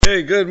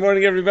Okay, good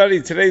morning,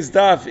 everybody. Today's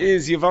daf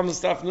is Yevamos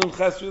daf Nun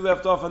Ches. We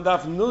left off on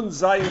daf Nun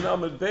Zayin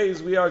Amud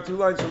Beis. We are 2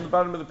 lines from the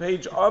bottom of the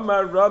page.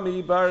 Amar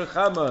Rami Bar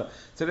Chama.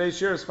 Today's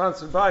share is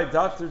sponsored by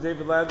Dr.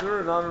 David Lander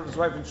in honor of his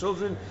wife and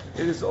children.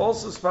 It is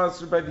also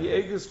sponsored by the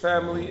Agus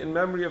family in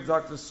memory of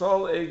Dr.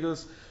 Saul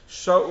Agus,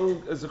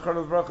 Shaul, as a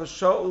Chrono Bracha,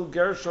 Shaul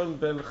Gershon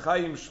ben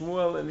Chaim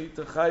Shmuel and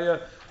Ita Chaya,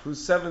 whose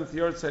 7th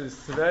yahrzeit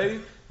is today.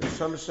 The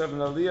Shamash and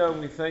Aliyah,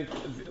 and we thank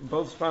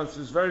both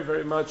sponsors very,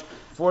 very much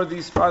for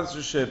the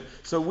sponsorship.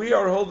 So we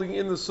are holding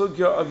in the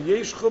sugya of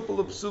Yesh Chuppah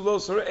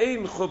L'Psulos or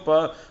Ein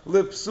Chuppah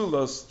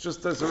L'Psulos.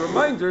 Just as a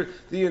reminder,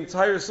 the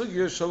entire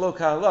sugya is Shalok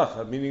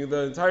HaHalacha, meaning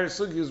the entire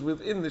sugya is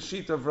within the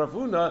sheet of Rav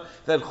Huna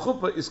that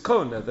Chuppah is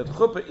Kona, that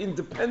Chuppah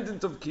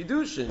independent of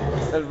Kiddushin,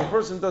 that if a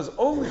person does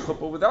only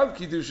Chuppah without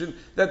Kiddushin,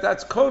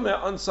 that's Kona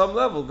on some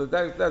level,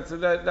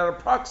 that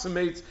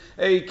approximates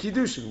a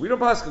Kiddushin. We don't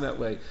paskin that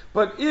way.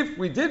 But if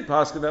we did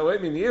paskin that way, I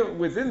mean,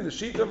 within the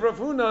sheet of Rav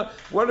Huna,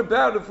 what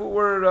about if it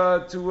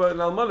were to an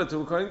almana,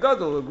 to a kohen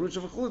gadol, a grush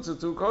of a chulutza,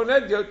 to a kohen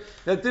hedyot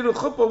that did a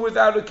chuppah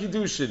without a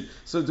kiddushin?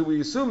 So do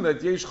we assume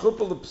that yesh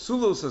chuppah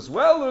l'psulos as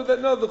well, or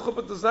that no, the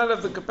chuppah does not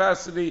have the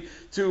capacity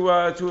to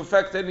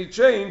affect any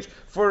change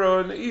for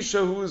an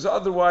isha who is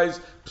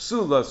otherwise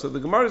psula? So the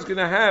Gemara is going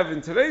to have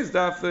in today's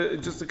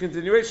daf just a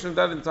continuation of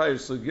that entire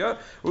sugya.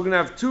 We're going to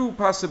have two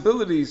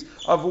possibilities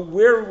of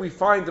where we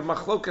find the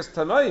machlokas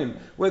tanaim,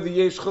 whether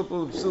yesh chuppah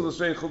l'psulos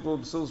or ein chuppah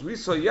l'psulos. We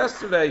saw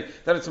yesterday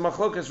that it's a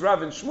machlokas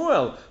Rav and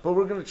Shmuel, but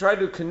we're going to try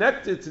to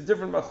connect it to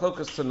different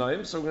machlokas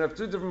tanaim. So we're going to have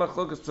two different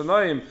machlokas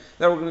tanaim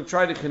that we're going to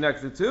try to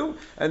connect it to,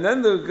 and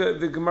then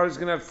the Gemara is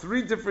going to have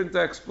three different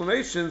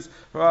explanations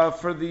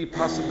for the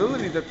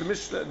possibility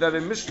that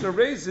a Mishnah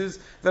raises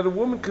that a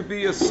woman could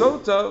be a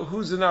sota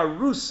who's an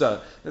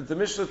arusa. That the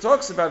Mishnah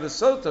talks about a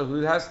sota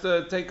who has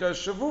to take a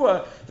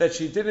shavua that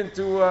she didn't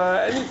do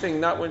anything,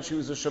 not when she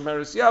was a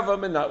shomeres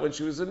yavam, and not when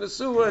she was a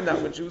nesua, and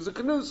not when she was a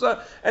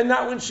kanusa, and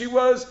not when she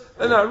was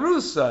an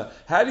arusa.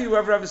 How do you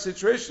ever have a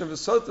situation of a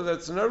sota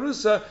that's an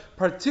arusa,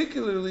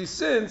 particularly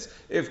since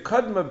if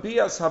kadma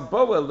bias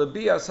haboel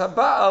lebias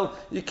habal,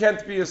 you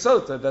can't be a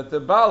sota, that the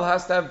baal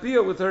has to have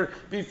bia with her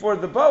before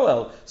the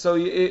boel. So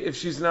if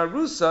she's an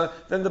arusa,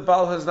 then the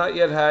baal has not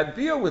yet had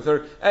bia with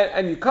her,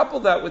 and you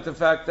couple that with the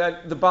fact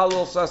that the baal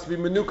also has to be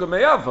menuka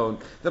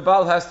me'avon. The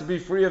baal has to be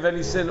free of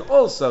any sin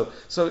also.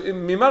 So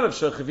in mimanav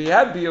shech, if he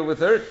had bia with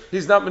her,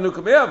 he's not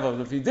menuka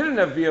me'avon. If he didn't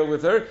have bia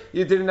with her,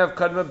 you didn't have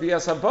kadma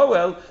bias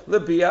haboel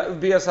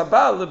lebias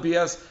habal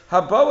lebias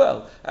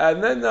haboel.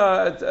 And then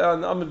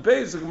on Amud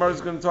Beis, the Gemara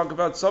is going to talk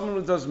about someone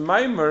who does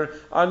maimer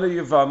on a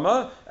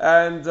Yevama,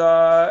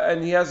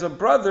 and he has a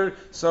brother,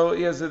 so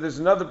there's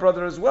another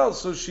brother as well,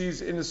 so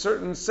she's, in a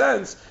certain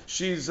sense,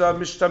 she's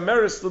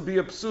mishtameres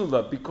l'bia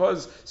psula,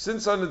 because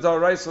since on the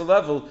daraisa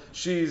level,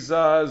 she's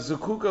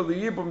zukuka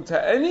liyibum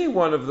to any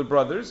one of the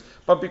brothers,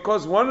 but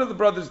because one of the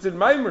brothers did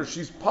maimer,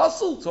 she's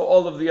puzzled to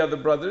all of the other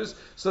brothers,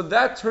 so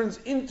that turns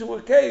into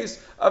a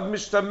case of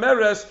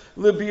mishtameres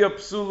l'bia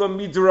psula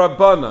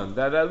midrabanan,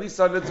 that at least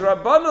on the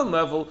drabanan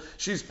level,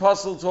 she's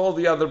puzzled to all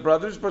the other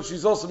brothers, but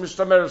she's also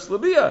mishtameres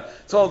l'bia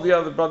to all the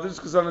other brothers,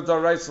 because on the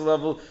daraisa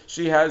level,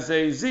 she has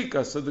a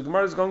zika. So the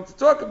Gemara is going to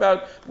talk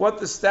about what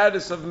the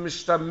status of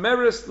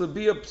mishtameres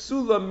l'bia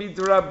psula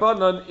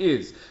midrabanan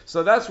is.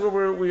 So that's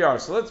where we are.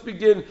 So let's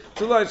begin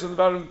 2 lines from the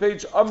bottom of the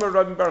page. Amar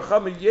Rabbi Bar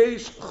Chama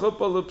yesh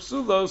chuppah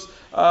l'psulos.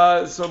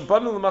 So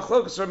banu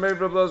l'machlokas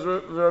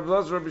Rabbi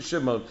Lazar Rabbi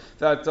Shimon,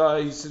 that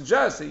he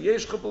suggests that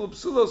yesh chuppah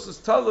l'psulos is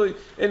talui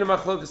in a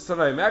machlokas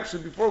tanaim.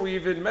 Actually, before we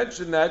even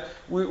mention that,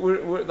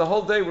 we're the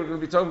whole day we're going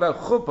to be talking about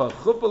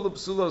chuppah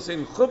l'psulos.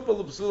 In chuppah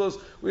l'psulos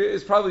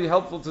is probably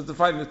helpful to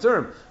define the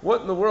term.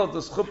 What in the world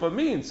does chuppah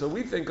mean? So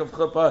we think of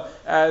chuppah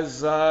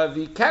as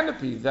the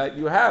canopy that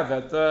you have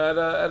at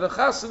a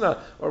chasana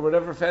or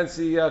whatever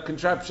fancy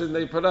contraption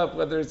they put up.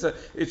 Whether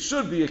it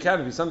should be a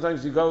canopy.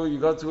 Sometimes you go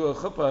to a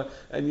chuppah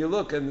and you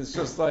look and it's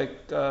just like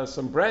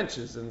some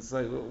branches, and it's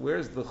like,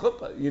 where's the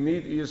chuppah?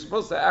 You're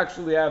supposed to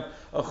actually have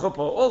a chuppah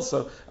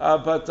also.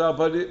 But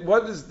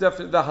what is the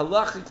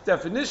halachic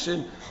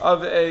definition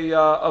of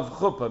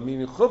chuppah?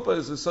 Meaning chuppah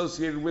is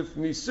associated with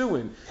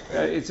nisuin.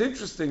 It's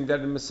interesting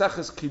that in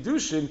Maseches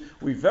Kiddushin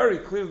we very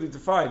clearly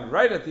define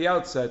right at the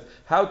outset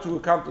how to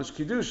accomplish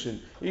Kiddushin.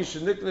 Isha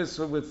niknas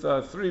with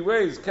 3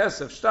 ways: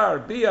 kesef, shtar,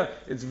 bia.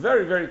 It's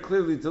very, very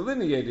clearly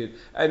delineated,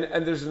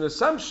 and there's an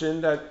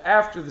assumption that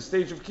after the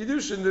stage of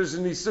Kiddushin there's a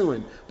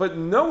nisuin, but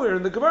nowhere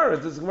in the Gemara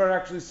does the Gemara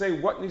actually say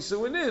what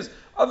nisuin is,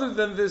 other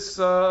than this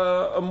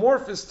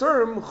amorphous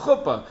term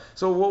chuppah.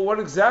 So what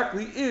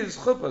exactly is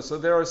chuppah? So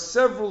there are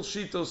several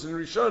shitos in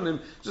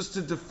Rishonim just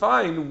to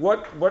define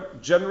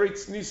what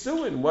generates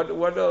nisuin,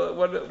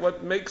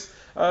 what makes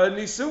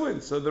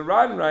nisuin. So the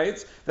Ran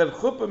writes that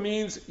chuppah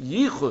means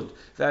yichud,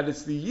 that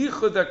it's the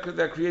yichud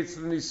that creates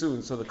the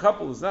nisuin. So the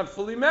couple is not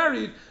fully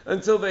married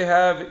until they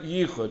have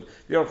yichud.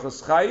 The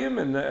Orchos Chaim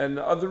and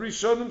other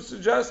Rishonim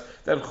suggest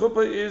that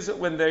chuppah is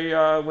when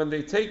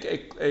they take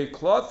a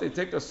cloth, they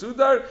take a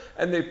sudar,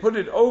 and they put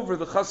it over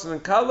the chassan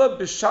and kala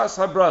b'shas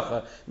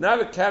habracha.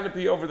 Not a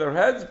canopy over their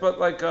heads, but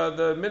like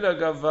the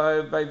minhag of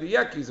by the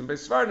Yakis and by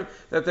Sfardim,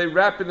 that they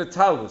wrap in a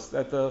talus,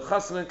 that the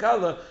chassan and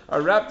kala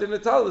are wrapped in a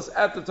talus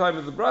at the time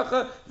of the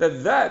bracha,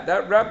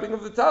 that wrapping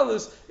of the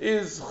talus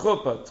is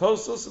chuppah.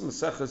 Tosos in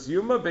Maseches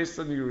Yuma, based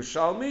on the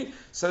Yerushalmi,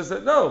 says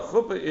that no,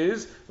 chuppah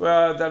is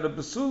that a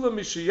basula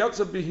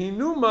mishiyatza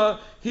bihinuma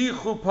hi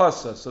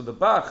chupasa. So the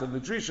Bach and the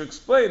Drisha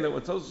explain that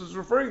what Tosos is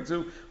referring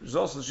to, which is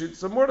also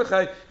Shittas of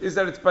Mordechai, is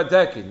that it's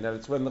badekin, that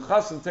it's when the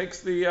chassan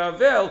takes the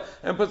veil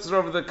and puts it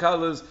over the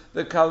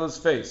kala's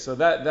face. So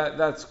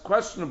that's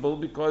questionable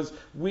because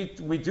we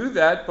do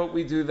that, but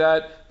we do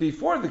that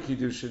before the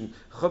kiddushin.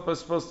 Chuppah is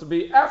supposed to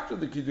be after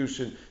the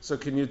kiddushin. So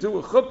can you do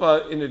a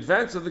chuppah in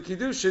advance of the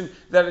kiddushin?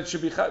 That it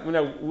should be.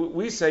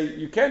 We say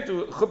you can't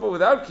do a chuppah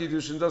without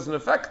kiddushin. Doesn't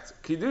affect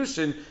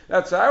kiddushin.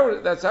 That's our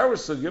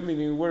sugya.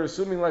 Meaning we're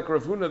assuming like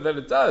Rav Huna that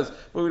it does,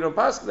 but we don't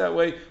pass it that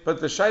way. But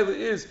the shaila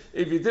is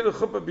if you did a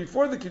chuppah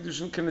before the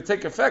kiddushin, can it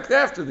take effect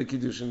after the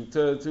kiddushin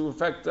to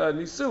affect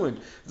nisuin?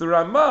 The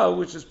Ramah,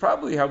 which is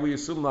probably how we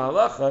assume la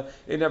halacha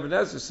in Eben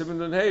Ezra, Siman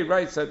Nun Hey,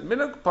 writes that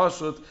minhag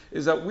pashut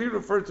is that we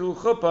refer to a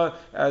chuppah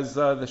as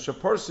the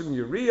shaporsim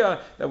urea,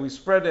 that we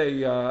spread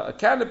a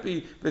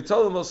canopy,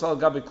 v'tolamos al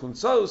gabi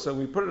klunsos, and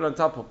we put it on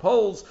top of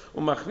poles,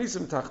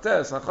 umachnisim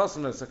tachtes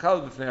hachasan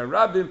esakal b'fnei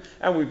harabim,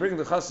 and we bring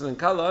the chasan and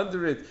kala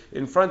under it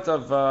in front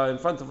of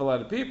a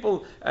lot of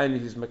people, and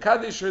he's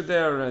mekadesh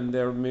there, and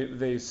they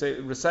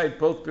recite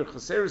both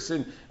birchas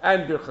erisin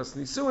and birchas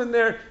nisuin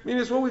there.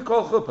 Meaning it's what we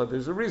call chuppah.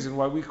 There's a reason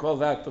why we call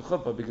that the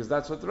chuppah, because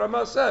that's what the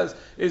Ramah says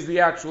is the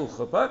actual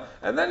chuppah.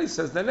 And then he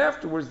says, then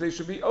afterwards they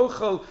should be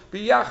ochel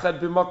biyachad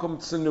b'makom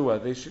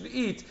tzenua. They should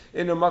eat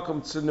in a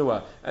makom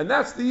tzenua, and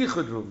that's the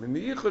yichud room. In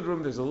the yichud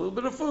room, there's a little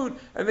bit of food,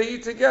 and they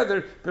eat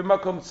together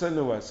b'makom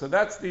tzenua. So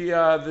that's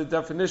the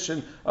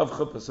definition of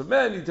chuppah. So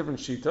many different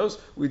shitos.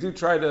 We do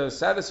try to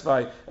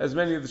satisfy as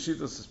many of the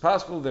shitos as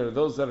possible. There are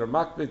those that are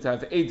makbid to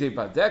have edei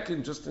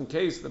badekin, just in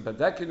case the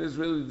badekin is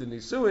really the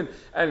nisuin,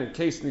 and in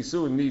case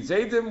nisuin needs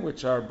edim,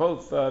 which are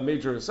both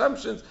major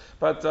assumptions.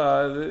 But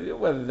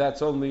whether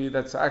that's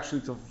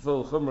actually to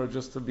fulfill chumrah,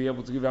 just to be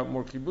able to give out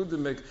more kibbud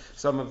and make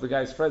some of the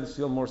guy's friends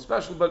feel more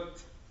special. But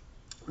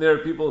there are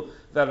people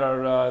that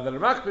are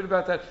makbid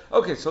about that.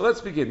 Okay, so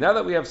let's begin. Now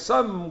that we have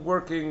some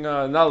working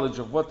knowledge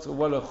of what a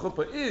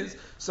chuppah is,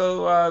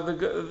 so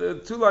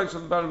the two lines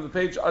from the bottom of the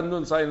page,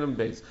 Nun Zayin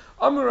Beis.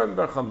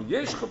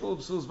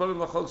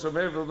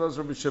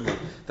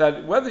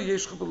 That whether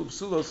yesh chuppah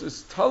l'psulos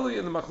is totally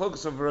in the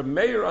machlokas of Rabbi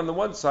Meir on the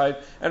one side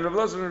and Rabbi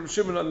Elazar and Rabbi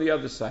Shimon on the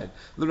other side.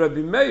 The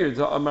Rabbi Meir,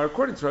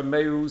 according to Rabbi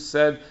Meir, who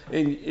said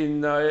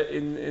in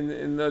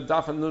the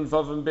Daf Nun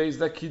Vav Beis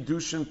that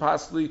kiddushin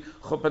pasli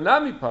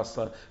chupanami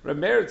pasla. Rabbi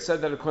Meir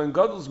said that a Kohen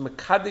Gadol is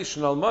mekadesh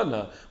and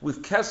almana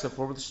with kesef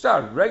or with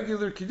star,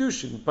 regular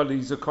kiddushin, but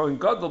he's a Kohen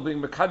Gadol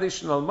being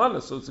mekadesh and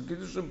almana, so it's a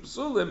kiddushin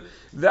psulim.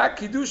 That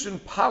kiddushin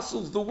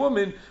pasels the woman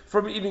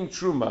from eating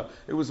truma.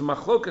 It was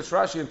machlokas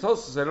Rashi and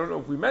Tosfos. I don't know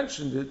if we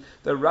mentioned it.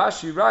 That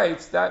Rashi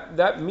writes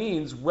that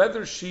means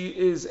whether she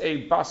is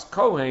a bas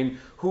kohen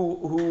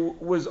who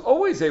was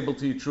always able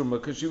to eat truma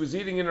because she was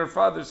eating in her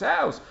father's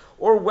house,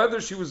 or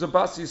whether she was a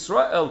bas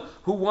Yisrael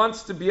who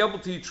wants to be able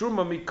to eat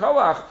truma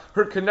mikoach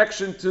her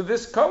connection to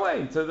this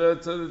kohen, to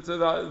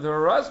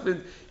her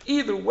husband.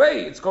 Either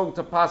way, it's going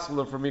to passel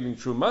her from eating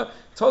truma.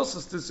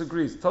 Tosfos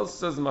disagrees. Tosfos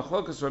says the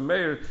machlokas Rabbi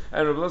Meir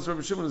and Rabbi Elazar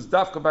Rabbi Shimon is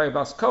dafka by a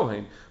bas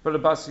kohen, but a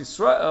bas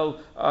Yisrael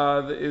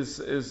is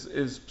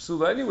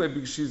psula anyway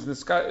because she's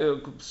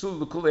psula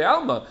l'kulei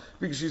alma,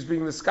 because she's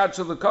being the skach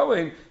of the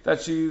kohen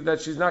that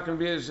she's not going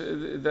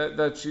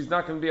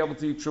to be able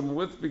to eat truma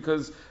with,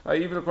 because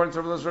even according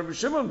to Rabbi Elazar Rabbi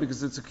Shimon,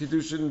 because it's a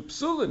kiddushin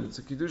psulin, it's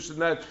a kiddushin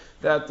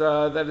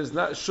that is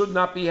not, should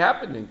not be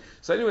happening.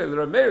 So anyway, the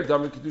Rabbi Meir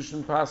damer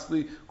kiddushin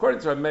pasli, according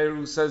to Rabbi Meir,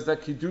 who says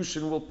that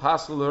kiddushin will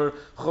passel her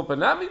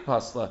chupanami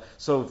pasla.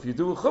 So if you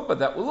do a chuppah,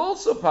 that will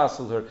also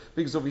passel her,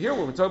 because over here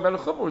when we're talking about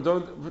a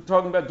chuppah, we're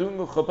talking about doing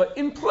a chuppah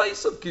in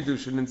place of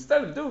kiddushin.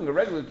 Instead of doing a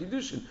regular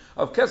kiddushin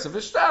of kesef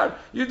ishtar,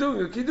 you're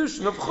doing a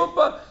kiddushin of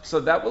chuppah, so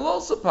that will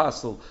also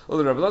passel.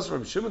 Well, Rabbi Elazar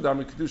Rabbi Shimon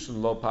damer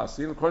kiddushin lo pasli,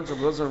 and according to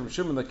Rabbi Elazar Rabbi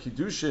Shimon, that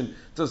kiddushin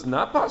does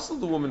not passel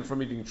the woman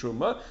from eating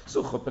truma,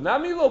 so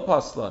chupanami lo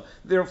pasla.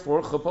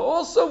 Therefore, chuppah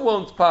also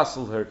won't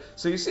passel her.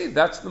 So you see,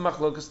 that's the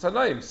machlokas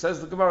Tanaim. Says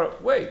the Gemara,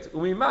 wait,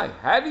 umimai,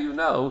 how do you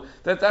know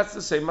that that's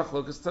the same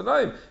machlokas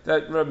tanaim?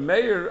 That Reb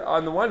Meir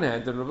on the one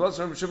hand and Reb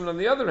Elazar and Reb Shimon on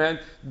the other hand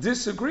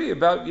disagree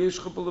about yesh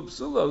chuppah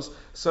l'psulos.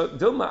 So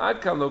Dilma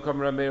Adkan lo kam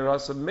Reb Meir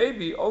hasa.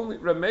 Maybe only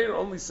Reb Meir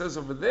only says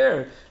over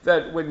there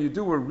that when you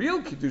do a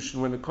real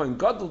kiddushin, when a kohen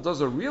gadol does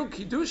a real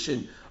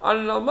kiddushin on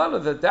an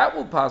almana, that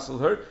will passel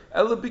her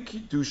ela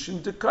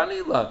b'kiddushin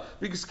dekanila,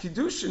 because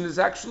kiddushin is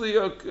actually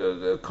a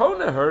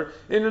kona her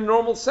in a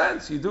normal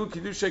sense. You do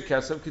kiddushay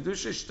kesef,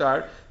 kiddushay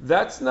shtar.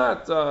 That's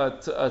not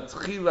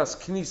tchilas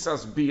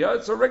knisas bia.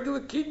 It's a regular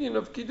kinyan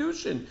of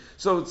kiddushin.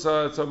 So it's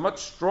a much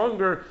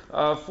stronger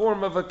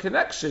form of a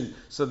connection.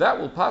 So that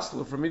will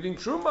passel from eating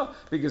truma,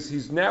 because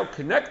he's now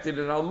connected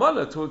in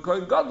almana to a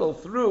kohen gadol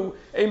through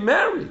a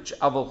marriage.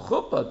 Aval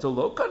chuppah to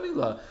lo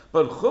kanila.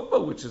 But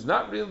chuppah, which is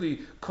not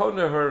really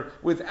kona her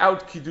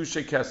without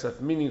kiddushay kesef,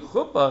 meaning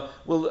chuppah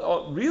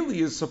really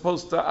is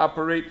supposed to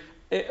operate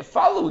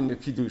following the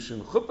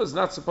kiddushin. Chuppah is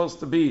not supposed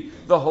to be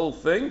the whole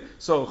thing.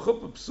 So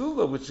chuppah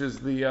psula, which is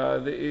the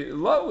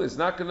low, is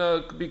not going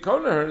to be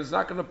kona her, is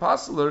not going to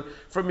passel her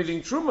from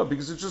eating truma,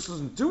 because it just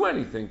doesn't do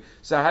anything.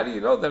 So how do you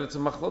know that it's a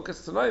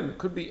machlokas tanaim? It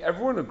could be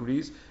everyone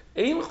agrees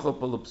ein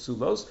chuppah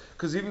l'psulos,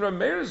 because even Reb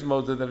Meir is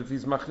moda that if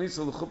he's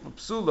machnisa l'chuppah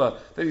psula,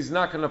 that he's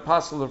not going to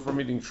passel her from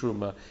eating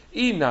truma.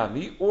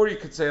 Inami, or you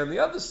could say on the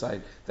other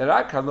side that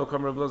Akan lo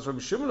kam Rabbi Elazar Rabbi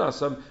Shimon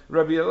asam.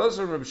 Rabbi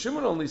Elazar and Rabbi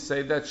Shimon only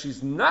say that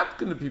she's not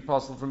going to be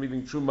passel from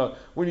eating truma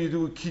when you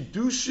do a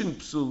kiddushin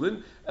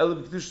psulin.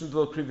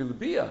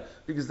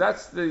 Because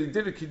that's the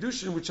did a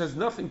kiddushin which has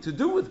nothing to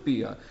do with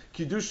bia.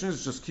 Kiddushin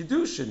is just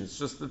kiddushin; it's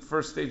just the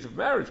first stage of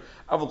marriage.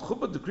 But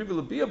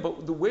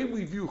the way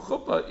we view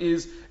chuppah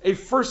is a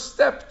first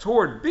step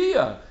toward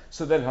bia.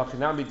 So then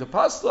hachinami to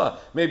pasla,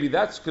 maybe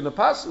that's going to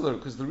pasla her,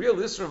 because the real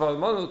isra of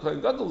alman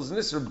l'kohen gadol is an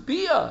isra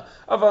bia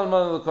of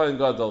alman l'kohen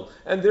gadol,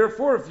 and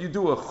therefore if you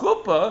do a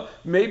chuppah,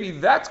 maybe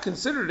that's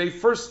considered a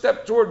first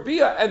step toward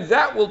bia, and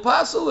that will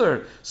pasla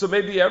her. So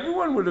maybe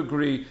everyone would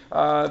agree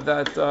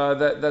that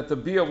the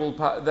bia will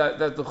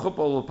that the chuppah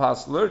will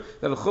pasla her,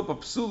 that a chuppah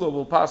psula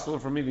will pasla her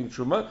from eating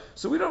truma.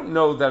 So we don't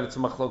know that it's a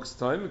machlokas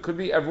time. It could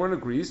be everyone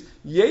agrees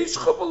yesh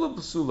chuppah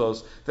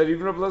l'psulos, that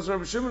even Rabbi Elazar and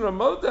Rabbi Shimon are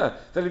moda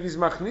that if he's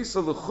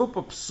machnisa l'chuppah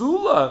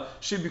psula,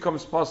 she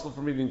becomes possible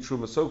from eating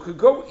truma. So it could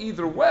go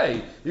either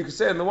way. You could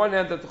say on the one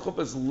hand that the chuppah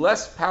is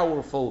less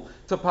powerful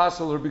to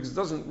passel her because it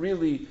doesn't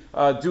really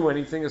do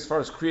anything as far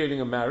as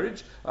creating a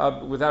marriage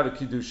without a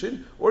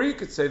kiddushin, or you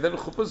could say that a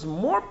chuppah is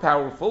more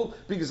powerful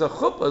because a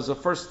chuppah is a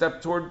first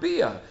step toward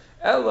bia.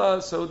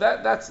 Ella, so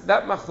that's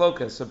that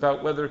machlokas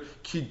about whether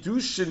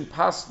kiddushin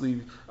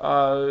pasli,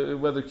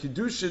 whether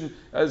kiddushin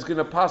is going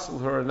to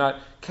pasel her or not,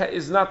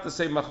 is not the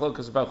same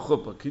machlokas about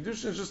chuppah.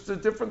 Kiddushin is just a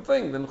different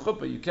thing than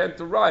chuppah. You can't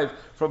derive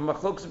from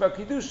machlokas about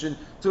kiddushin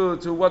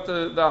to what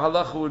the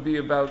halacha would be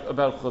about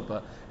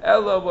chuppah.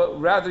 Ella,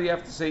 rather you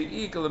have to say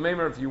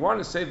if you want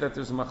to say that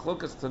there's a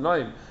machlokas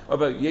tanaim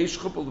about yesh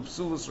chuppah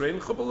l'psulos rein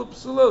chuppah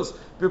l'psulos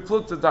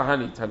b'plutta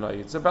dahani tanai.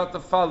 It's about the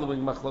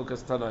following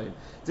machlokas tanaim.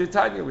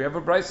 Titania, we have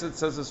a brayso that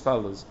says as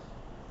follows: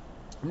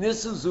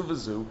 Nisu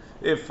zuvazu,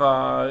 if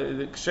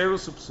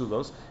ksherus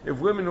psulos, if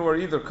women who are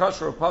either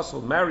kasher or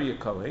apostle marry a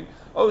kohen,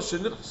 or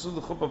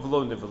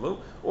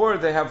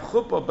they have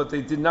chuppah but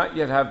they did not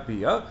yet have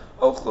bia,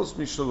 ochlos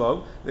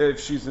mishalom. If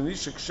she's an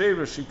isha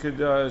ksherah,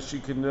 she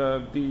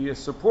can be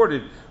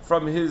supported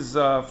from his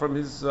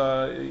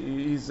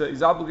he's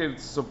obligated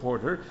to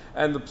support her,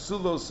 and the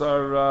psulos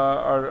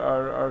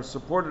are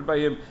supported by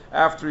him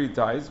after he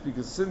dies,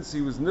 because since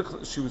she was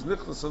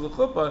nichlas al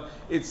chuppah,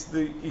 it's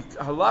the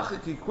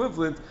halachic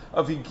equivalent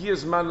of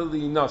higiyas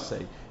manali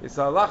nasei. It's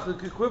the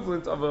halachic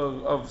equivalent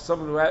of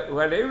someone who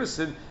had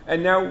erisin,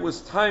 and now it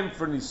was time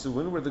for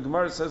nisuin, where the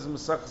Gemara says in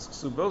Masechus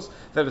Ksubos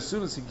that as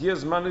soon as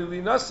higiyas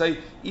manali nasei,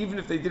 even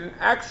if they didn't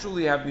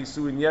actually have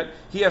nisuin yet,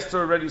 he has to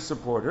already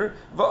support her.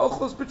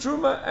 Va'ochlos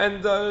betruma,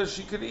 and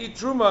she could eat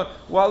truma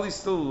while he's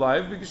still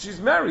alive because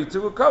she's married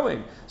to a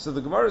kohen. So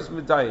the Gemara is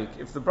medayik.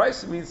 If the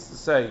brayso means to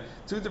say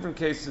two different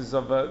cases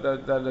of that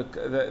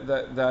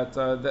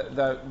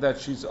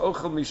she's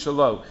ochel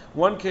mishalo,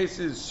 one case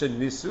is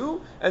shenisu,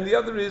 and the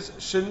other is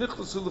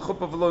shenichlusu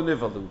l'chuppah v'lo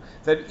nivalu.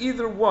 That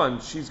either one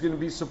she's going to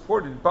be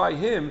supported by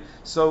him.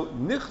 So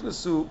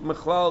nichlusu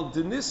mechlal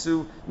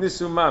denisu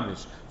nisu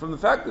mamish. From the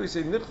fact that we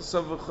say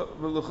nichlusu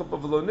l'chuppah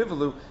v'lo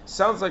nivalu,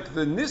 sounds like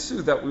the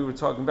nisu that we were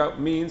talking about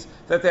means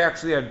that they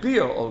actually had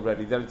bia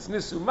already, that it's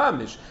nisu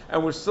mamish,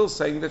 and we're still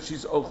saying that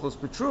she's ochlos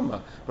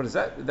betruma. But is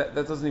that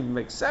doesn't even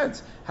make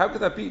sense. How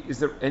could that be? Is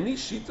there any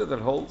shita that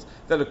holds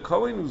that a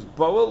kohen who's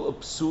boel a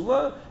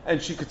psula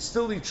and she could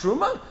still eat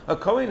truma? A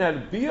kohen had a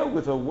bia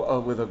with a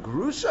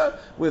grusha,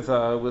 with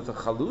a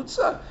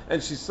chalutza,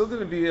 and she's still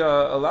going to be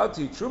allowed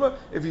to eat truma.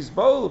 If he's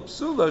boel a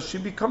psula, she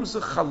becomes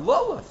a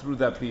chalala through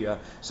that bia,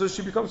 so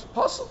she becomes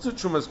possible to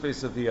truma's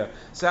space of bia.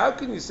 So how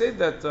can you say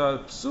that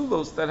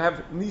psulos that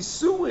have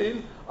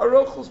nisuin are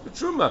ochos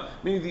b'truma.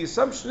 Meaning the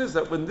assumption is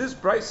that when this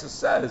brisa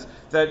says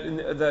that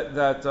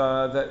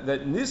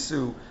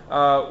nisu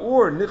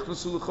or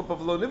nichnasu l'chuppah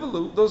v'lo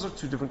nivalu, those are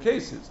two different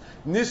cases.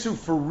 Nisu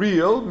for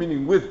real,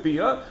 meaning with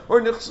bia,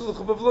 or nichnasu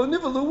l'chuppah v'lo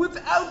nivalu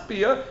without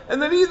bia,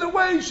 and then either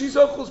way she's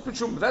ochos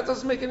b'truma. That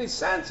doesn't make any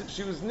sense. If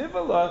she was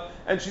nivala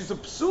and she's a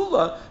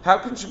psula, how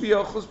can she be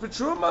ochos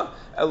b'truma?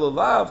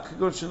 Elolav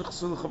kagon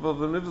shenichnasu l'chuppah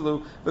v'lo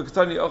nivalu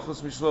v'katani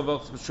ochos mishlov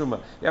ochos b'truma.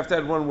 You have to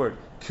add one word.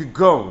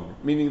 Kagon,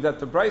 meaning that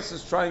the Bryce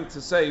is trying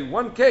to say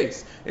one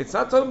case. It's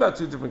not talking about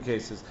two different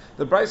cases.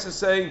 The Bryce is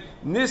saying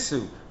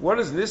nisu. What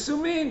does nisu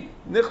mean?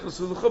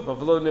 Nichnasu l'chuppah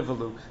v'lo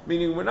nivalu.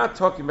 Meaning we're not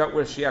talking about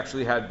where she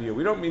actually had bia.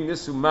 We don't mean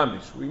nisu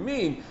mamish. We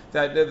mean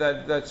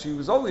that she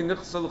was only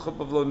nichnasu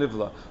l'chuppah v'lo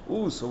nivla.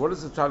 Ooh, so what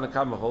does the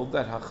Tanakama hold?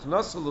 That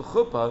hachnasu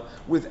l'chuppah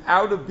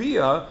without a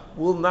bia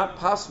will not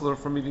passel her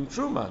from eating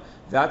truma.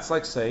 That's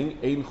like saying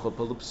ein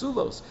chuppah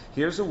l'psulos.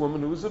 Here's a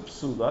woman who is a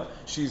psula.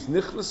 She's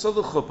nichnasa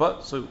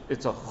l'chuppah, so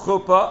it's a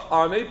chuppah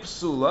on a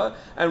psula,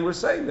 and we're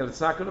saying that it's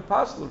not going to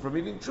pass her from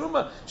eating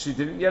truma. She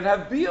didn't yet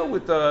have bia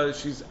with the.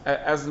 She's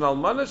as an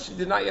almana. She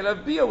did not yet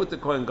have bia with the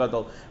kohen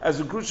gadol.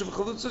 As a grusha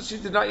v'chalutza, she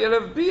did not yet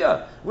have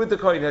bia with the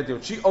kohen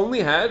hediot. She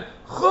only had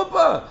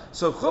chuppah.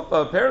 So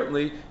chuppah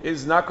apparently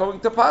is not going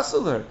to pass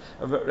her.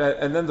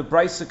 And then the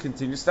brisa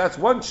continues. That's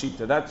one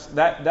shita.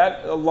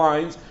 That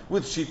aligns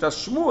with shita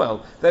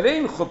Shmuel. That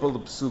ain't chuppah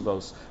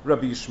l'psulos.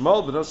 Rabbi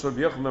Yishmael b'nos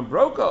Rabbi Yochanan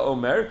Broka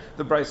Omer.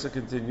 The brisa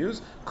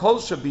continues. Kol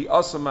shabi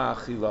asama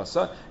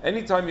achilasa.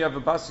 Anytime you have a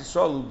bas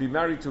Yisrael who will be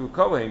married to a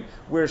kohen,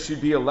 where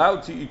she'd be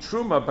allowed to eat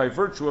truma by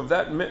virtue of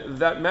that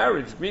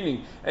marriage.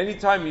 Meaning,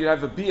 anytime you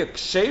have a bia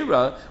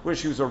kshera, where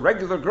she was a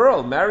regular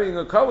girl marrying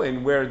a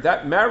kohen, where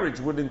that marriage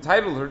would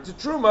entitle her to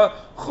truma,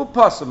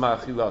 chupasama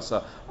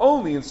achilasa.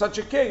 Only in such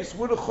a case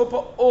would a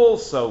chuppah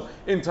also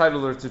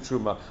entitle her to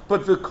truma.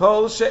 But the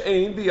kol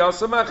she'ein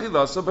biasam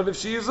achilasa. But if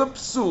she is a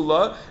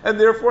psula, and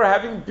therefore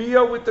having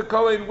bia with the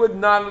kohen would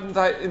not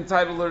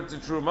entitle her to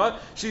truma,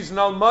 she's an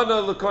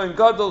almana l'kohen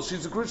gadol,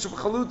 she's a grusha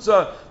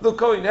v'chalutza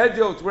l'kohen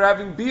hediot, where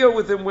having bia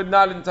with him would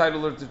not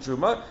entitle her to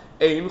truma.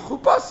 Ein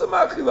chupasa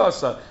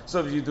machilasa. So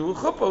if you do a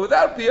chuppah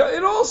without bia,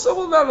 it also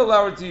will not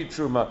allow her to eat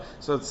truma.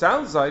 So it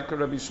sounds like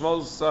Rabbi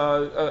Shmuel's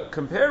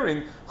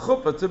comparing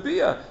chuppah to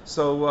bia.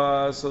 So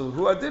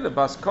who adin a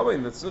bas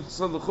kohen? So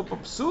the chuppah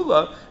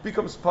psula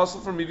becomes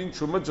possible from eating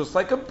truma, just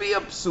like a bia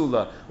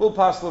psula will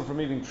possible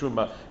from eating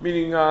truma.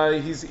 Meaning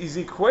he's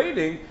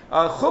equating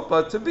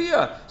chuppah to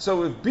bia.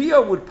 So if bia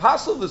would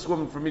passel this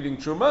woman from eating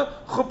truma,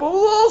 chuppah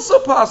will also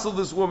passel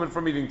this woman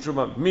from eating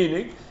truma.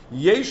 Meaning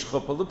yesh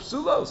chuppah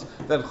l'psulos,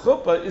 that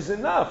chuppah is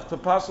enough to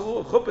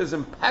passel. Chuppah is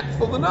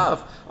impactful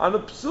enough on a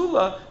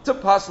psula to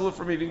passel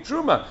from eating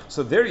truma.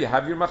 So there you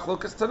have your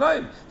machlokas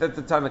tanaim. That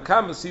the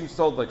Tanakama seems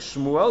told like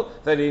Shmuel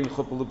that ain't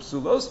chuppah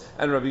l'psulos,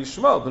 and Rabbi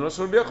Yishmael b'nos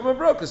Rabbi Yochanan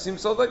Broka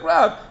seems told like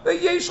Rav that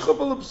yesh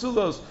chuppah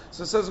l'psulos.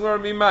 So it says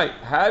Rabbi Mai,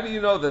 how do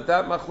you know that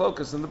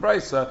machlokas in the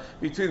brisa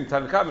between the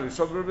Tanakama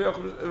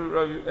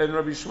and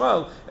Rabbi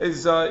Yishmael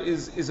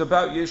is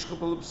about yesh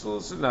chuppah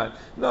l'psulos or not?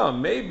 No,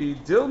 maybe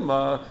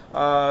Dilma.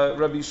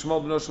 Rabbi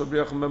Shmuel b'nos Rabbi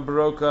Yochanan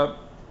Baroka,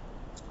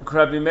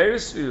 Rabbi Meir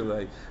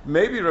Svilei.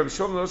 Maybe Rabbi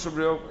Shmuel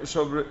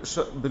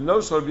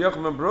b'nos Rabbi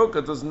Yochanan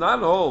Baroka does not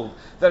hold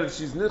that if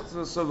she's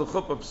nichnas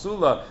l'chuppah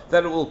psula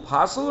that it will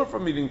passel her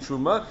from eating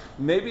truma.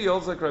 Maybe he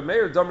holds like Rabbi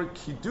Meir Damer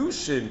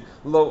kiddushin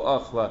lo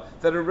achla,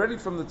 that already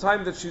from the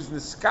time that she's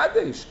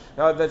niskadesh,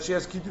 that she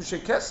has kiddushay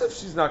kesef,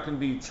 she's not going to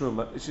be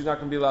truma. She's not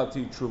going to be allowed to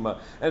eat truma,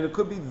 and it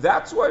could be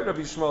that's why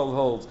Rabbi Shmuel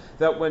holds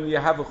that when you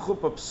have a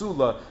chuppah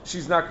psula,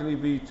 she's not going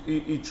to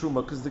eat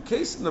truma, because the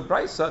case in the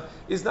brisa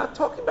is not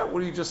talking about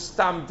where you just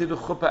stam did a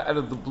chuppah out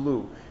of the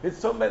blue. It's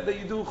talking about that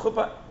you do a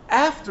chuppah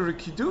after a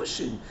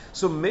kiddushin.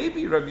 So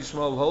maybe Rabbi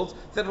Shmuel holds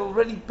that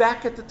already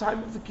back at the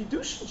time of the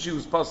kiddushin she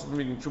was possible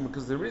eating truma,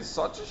 because there is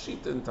such a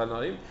shita in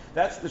Tanaim.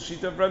 That's the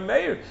shita of Rabbi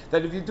Meir,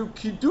 that if you do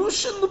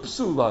kiddushin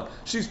l'psula,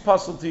 she's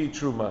possible to eat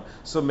truma.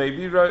 So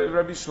maybe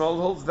Rabbi Shmuel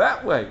holds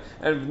that way.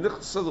 And if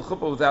nichnas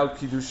l'chuppah without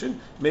kiddushin,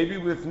 maybe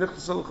with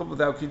nichnas l'chuppah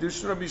without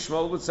kiddushin, Rabbi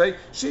Shmuel would say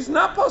she's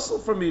not possible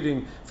from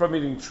eating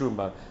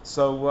truma.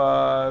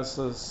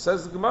 So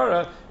says the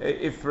Gemara,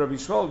 if Rabbi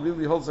Shmuel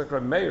really holds like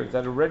Rabbi Meir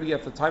that already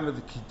at the time of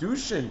the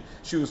kiddushin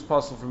she was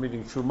possible from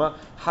eating truma,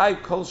 hai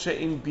kol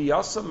she'in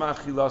biyasa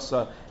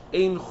machilasa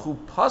ein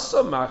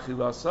chupasa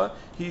machilasa,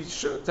 he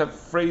shouldn't have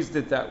phrased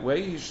it that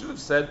way. He should have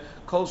said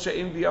kol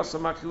she'in biyasa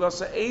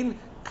machilasa ein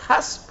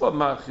kaspa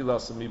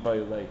machilasa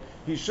mibayilei.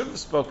 He should have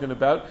spoken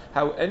about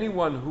how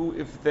anyone who,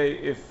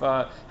 if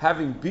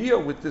having bia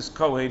with this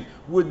kohen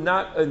would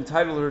not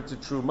entitle her to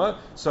truma,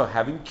 so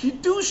having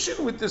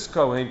kiddushin with this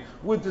kohen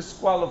would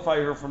disqualify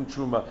her from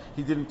truma.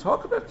 He didn't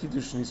talk about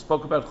kiddushin; he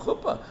spoke about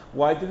chuppah.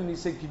 Why didn't he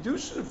say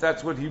kiddushin if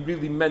that's what he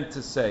really meant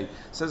to say?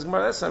 Says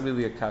Gemara, that's not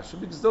really a kasha,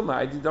 because Dilma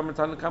I did Amar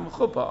Tanakama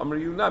chuppah, Amar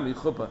Yunami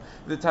chuppah.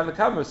 The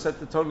Tanakama set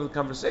the tone of the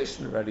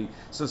conversation already.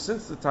 So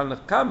since the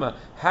Tanakama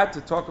had to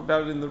talk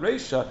about it in the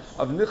Reisha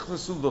of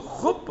nichnasu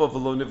l'chuppah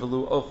v'lo nivel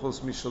Yishmalu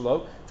Ochos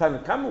Mishalo.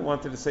 Tanakama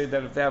wanted to say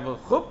that if they have a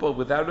chuppah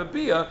without a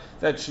bia,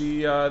 that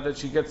she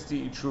gets to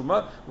eat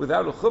truma.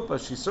 Without a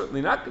chuppah, she's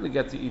certainly not going to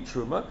get to eat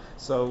truma.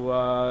 So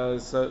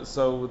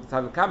the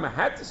Tanakama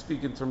had to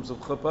speak in terms of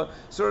chuppah.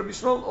 So Rabbi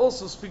Shmuel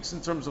also speaks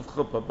in terms of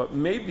chuppah. But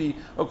maybe,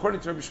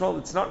 according to Rabbi Shmuel,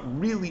 it's not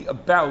really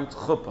about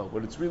chuppah.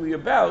 What it's really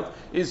about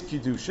is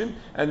kiddushin,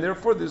 and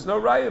therefore there's no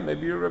raya.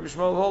 Maybe Rabbi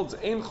Shmuel holds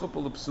ein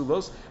chuppah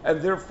l'psulos,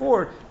 and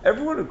therefore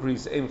everyone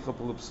agrees ein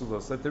chuppah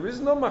l'psulos, that there is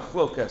no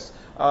machlokas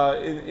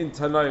in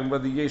Tanaim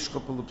whether yesh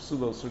chuppah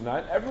l'psulos or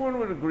not. Everyone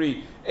would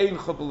agree ein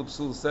chuppah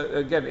l'psulos.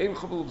 Again, ein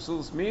chuppah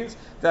l'psulos means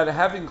that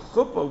having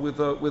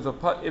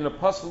chuppah in a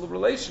possible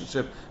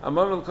relationship,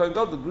 among al kohen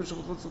gadol, the grusha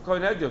v'chutz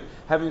kohen hedyot,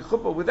 having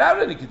chuppah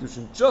without any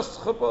kiddushin, just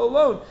chuppah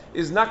alone,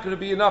 is not going to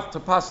be enough to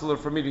passel her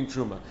from eating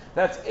truma.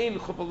 That's ein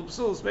chuppah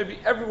l'psulos. Maybe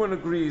everyone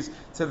agrees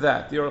to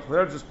that. The Aruch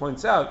LaNer just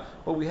points out,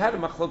 but we had a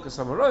machlokas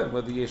amaroim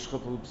whether yesh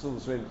chuppah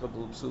l'psulos or ein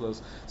chuppah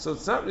l'psulos. So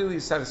it's not really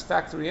a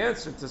satisfactory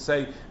answer to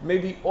say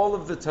maybe all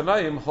of the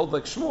Tanaim hold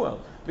like Shmuel,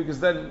 because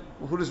then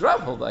who does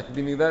Rav hold like?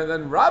 Meaning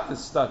then Rav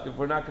is stuck if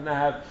we're not going to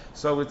have.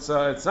 So it's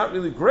not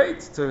really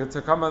great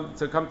to come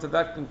to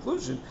that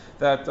conclusion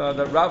that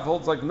Rav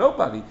holds like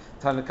nobody.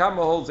 Tanakama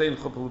holds ein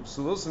chuppah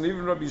l'psulos, and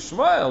even Rabbi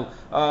Shmuel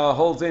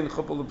holds ein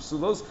chuppah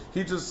l'psulos.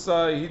 He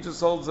just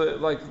holds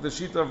like the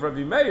shita of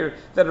Rabbi Meir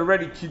that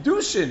already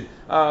kiddushin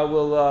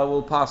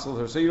will passel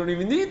her. So you don't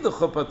even need the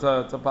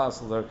chuppah to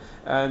passel her.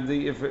 And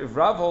if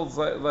Rav holds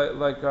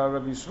like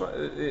Rabbi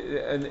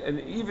Shmuel, and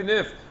even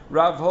if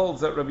Rav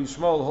holds that Rabbi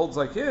Shmuel holds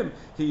like him,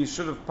 he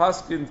should have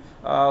paskined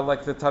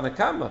like the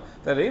Tanakama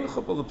that ein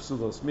chuppah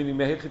l'psulos, meaning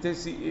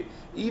mehechitesi.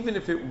 Even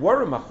if it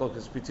were a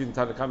machlokas between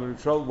Tanakama and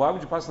Rabbi Shmuel, why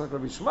would you pass like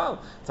Rabbi Shmuel?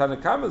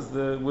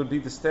 Tanakama would be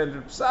the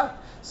standard psak.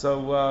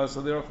 So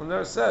the Aruch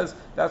LaNer says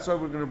that's why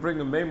we're going to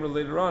bring a memra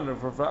later on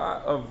of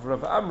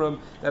Rav Amram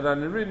that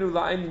anirinu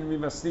la'ainin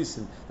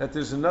mimasnisin, that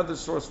there's another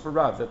source for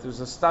Rav, that there's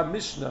a stam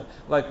mishnah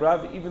like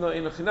Rav, even though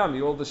in a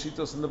chinami all the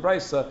shitos in the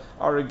brisa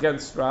are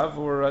against Rav,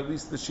 or at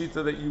least the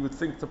shita that you would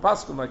think to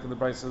paskin like in the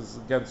brisa is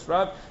against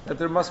Rav, that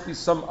there must be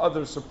some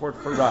other support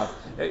for Rav.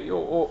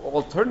 Or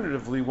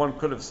alternatively, one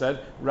could have said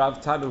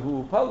Rav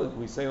Tanahu Upalig.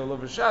 We say all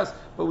over Shas,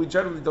 but we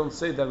generally don't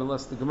say that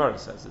unless the Gemara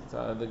says it.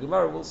 The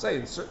Gemara will say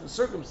in certain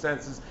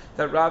circumstances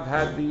that Rav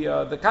had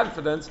the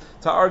confidence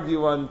to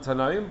argue on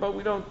Tanaim, but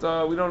we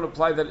don't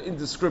apply that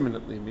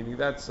indiscriminately. Meaning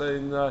that's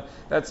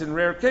in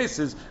rare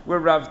cases where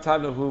Rav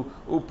Tanahu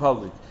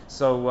Upalig.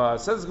 So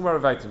says the Gemara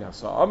Vaita now.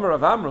 So Amar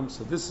Rav Amram.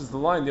 So this is the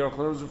line the Aruch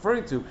LaNer was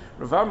referring to.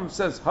 Rav Amram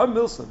says, "Ha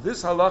milsa."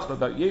 This halacha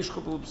about yesh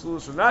chuppah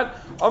l'psulos or not.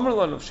 Amar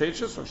lan of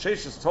Sheshis. Rav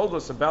Sheshis told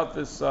us about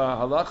this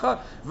halacha.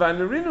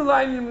 V'anarinu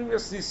la'ayin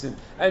yasnisin,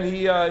 and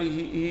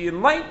he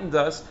enlightened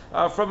us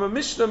from a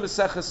Mishnah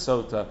Maseches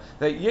Sota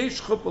that yesh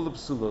chuppah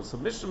l'psulos. So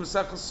Mishnah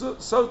Maseches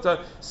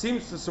Sota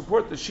seems to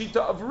support the shita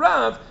of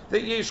Rav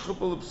that yesh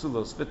chuppah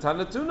l'psulos.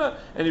 V'tanatuna,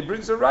 and he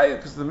brings a raya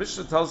because the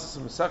Mishnah tells us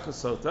in Maseches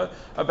Sota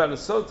about a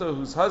sota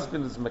whose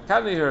husband is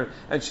mekane her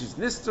and she's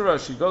nistera.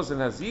 She goes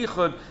and has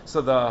yichud,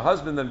 so the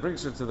husband then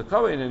brings her to the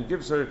kohen and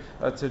gives her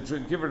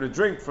give her to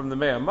drink from the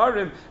mei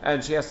amarim,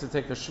 and she has to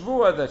take a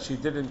shvua that she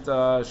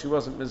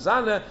wasn't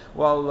mizana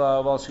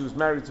while she was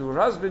married to her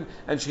husband,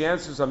 and she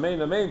answers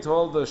amen amen to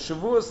all the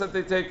shavuos that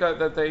they take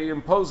that they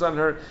impose on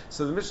her.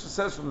 So the Mishnah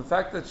says from the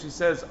fact that she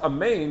says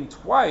amen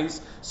twice,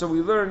 so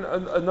we learn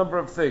a number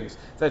of things,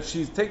 that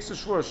she takes a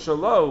shvua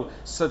shalo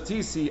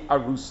satisi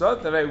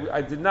arusa, that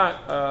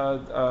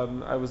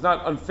I was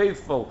not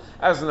unfaithful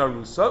as an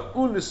arusa,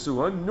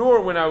 unesua,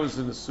 nor when I was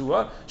in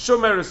nesua,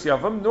 shomeres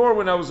yavam, nor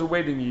when I was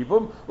awaiting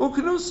yibum,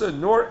 ukenusa,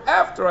 nor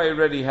after I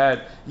already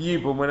had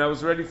yibum, when I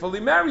was already fully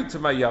married to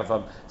my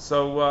yavam.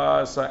 So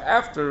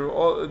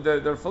after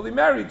they're fully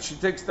married, she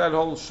takes that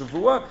whole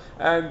shavua,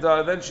 and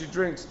then she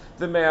drinks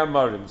the mei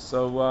amarim.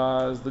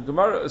 So the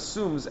Gemara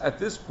assumes at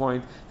this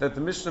point that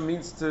the Mishnah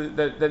means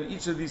that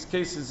each of these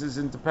cases is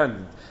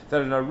independent.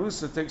 That an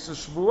arusa takes a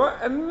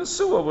shavua, and an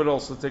nesua would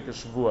also take a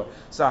shavua.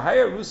 So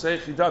arusa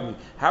echidami.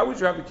 How would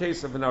you have a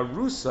case of an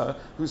arusa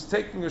who's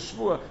taking a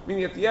shvua?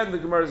 Meaning at the end the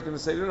Gemara is going to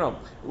say, no,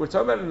 we're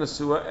talking about a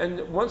nesua,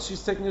 and once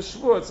she's taking a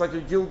shvua, it's like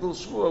a gilgul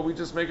shvua. We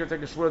just make her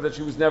take a shvua that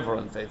she was never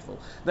unfaithful,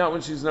 not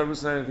when she's an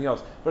arusa and anything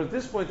else. But at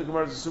this point the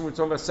Gemara is assuming we're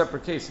talking about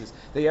separate cases.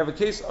 They have a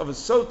case of a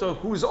sota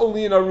who is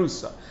only an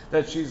arusa,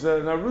 that she's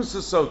an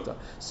arusa sota.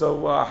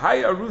 So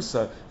hai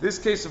arusa, this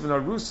case of an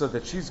arusa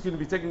that she's going to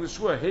be taking the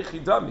shvua,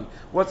 hechidami.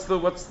 What's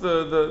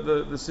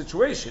the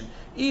situation?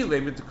 If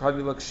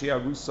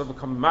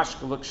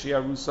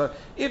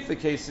the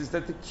case is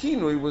that the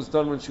kinui was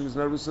done when she was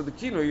an arusa, the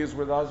kinui is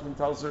where the husband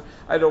tells her,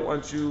 I don't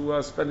want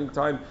you spending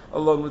time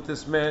alone with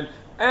this man,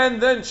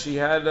 and then she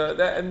had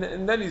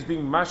and then he's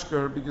being mashka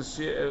her because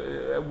she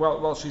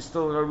while she's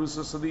still in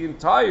arusa. So the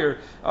entire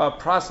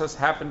process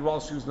happened while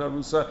she was in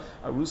arusa.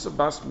 Arusa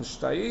bas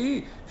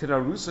mishtayi. Can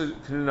an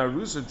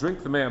arusa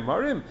drink the mei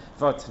amarim?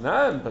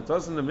 Vatnan. But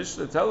doesn't the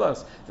Mishnah tell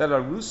us that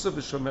arusa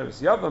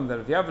b'shomeres yavam, that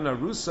if you have an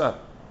arusa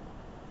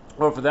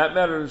or for that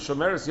matter,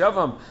 Shomeres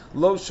Yavam,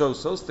 Lo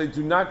Shosos, they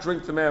do not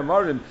drink the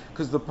Me'amarim,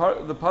 because the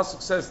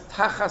Pasuk says,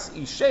 Tachas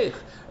Isheich,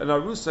 and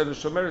Arusa and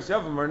Shomeres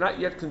Yavam are not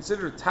yet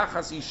considered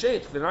Tachas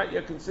Isheich, they're not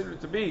yet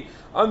considered to be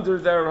under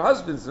their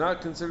husbands, they're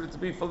not considered to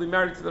be fully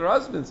married to their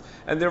husbands,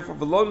 and therefore,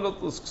 V'lo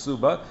Notlus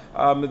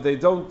Ksuba, they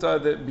don't,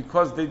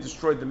 because they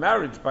destroyed the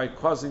marriage by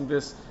causing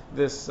this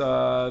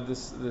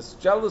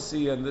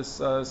jealousy and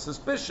this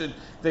suspicion,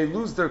 they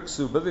lose their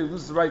ksuba, they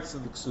lose the rights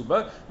of the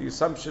ksuba. The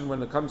assumption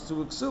when it comes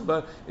to a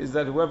ksuba is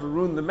that whoever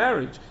ruined the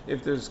marriage,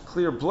 if there's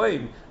clear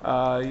blame,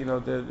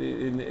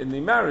 in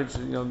the marriage,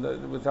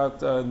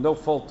 without no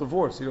fault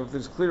divorce, if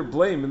there's clear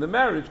blame in the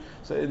marriage,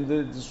 so in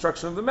the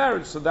destruction of the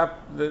marriage, so that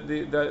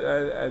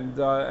and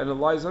it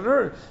lies on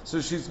her, so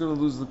she's going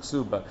to lose the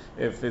ksuba.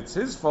 If it's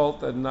his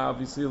fault, then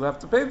obviously he'll have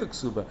to pay the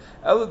ksuba.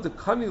 Ela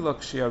dekani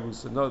lakshi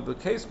arusa. No, the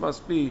case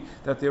must be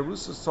that the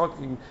Arusa is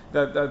talking,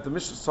 that the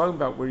Mishnah is talking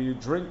about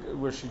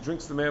where she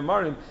drinks the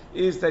Me'amarim,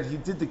 is that he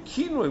did the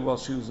kinoi while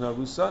she was in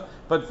Arusa,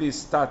 but the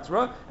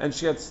statra, and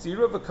she had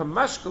stira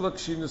v'kamashkalak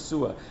she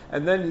nesua,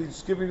 and then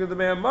he's giving her the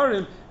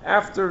Me'amarim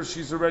after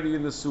she's already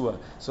in the Suah.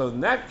 So in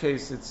that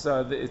case,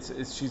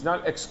 it's she's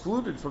not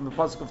excluded from the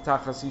pasuk of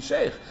Tachas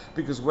Yisheich,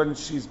 because when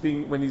he's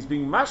being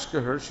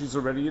mashka her, she's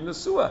already in the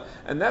Suah,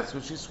 and that's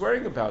what she's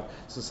swearing about.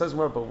 So it says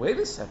more, but wait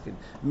a second,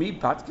 mi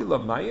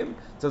batkila mayim,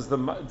 does the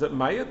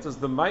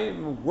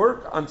mayim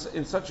work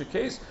in such a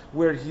case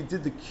where he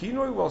did the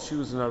kinoi while she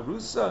was in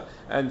Arusa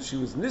and she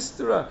was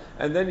nistera,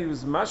 and then he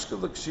was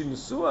mashka l'kshi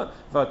nesua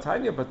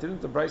v'atanya, but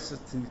didn't the Brisa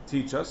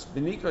teach us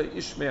v'nika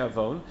ish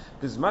me'avon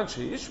bizman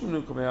she'ish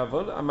menuka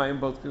me'avon amayim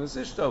both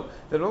k'nesishto,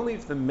 that only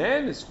if the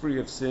man is free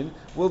of sin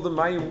will the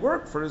mayim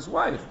work for his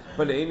wife,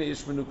 but eina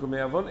ish menuka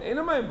me'avon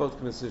eina mayim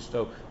both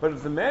k'nesishto. But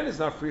if the man is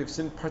not free of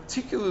sin,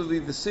 particularly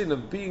the sin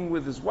of being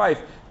with his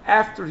wife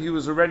after he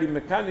was already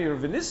mekani or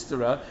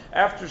vinistera,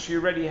 after she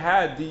already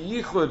had the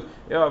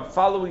yichud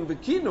following the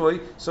kinoi,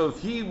 so if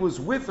he was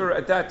with her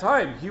at that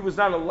time, he was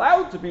not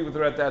allowed to be with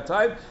her at that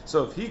time,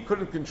 so if he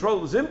couldn't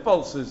control his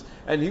impulses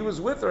and he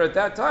was with her at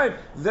that time,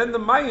 then the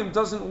mayim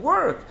doesn't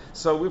work.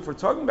 So if we're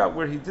talking about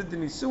where he did the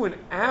nisuin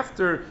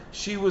after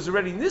she was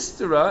already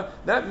nistera,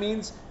 that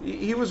means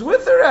he was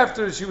with her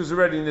after she was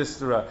already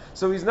nistera,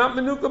 so he's not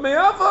menuka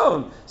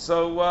me'avon.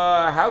 So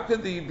how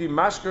could he be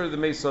mashker the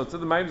meisota? The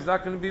mayim is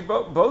not going to be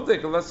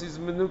bodek unless he's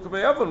menuka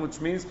me'avon, which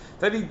means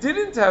that he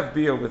didn't have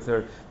bia with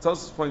her.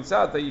 Tosfos points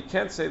out that you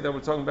can't say that we're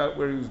talking about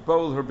where he was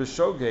boel her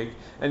b'shogeg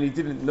and he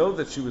didn't know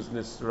that she was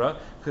nistera,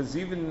 because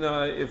even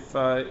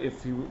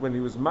if he, when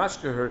he was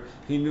mashka her,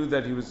 he knew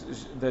that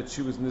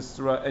she was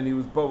nistera and he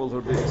was boel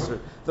her b'isser,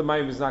 the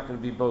mayim is not going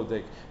to be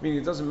bodek. Meaning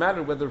it doesn't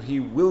matter whether he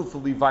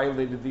willfully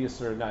violated the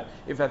isser or not.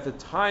 If at the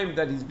time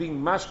that he's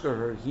being mashka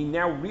her, he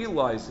now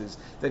realizes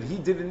that he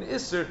did an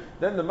isser,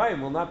 then the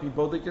mayim will not be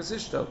bodek as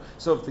ishto.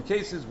 So if the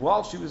case is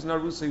while she was in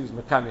Arusa, he was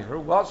makani her,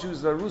 while she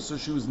was in Arusa,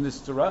 she was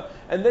nistera,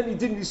 and then he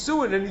did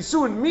nisuin, and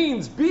nisuin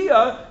means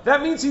bia,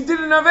 that means he did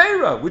an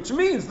aveira, which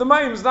means the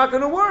mayim is not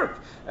going to work.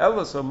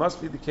 Ella, so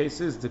must be the case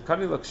is the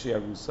kanilak she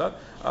Arusa,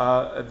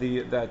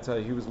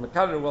 that he was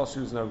makani while she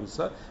was in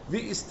Arusa,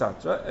 the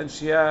istatra, and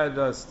she had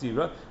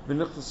stira,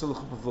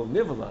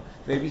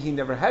 maybe he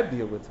never had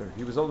bia with her.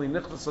 He was only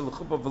nichlas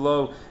chuppah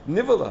v'lo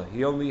nivala.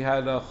 He only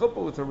had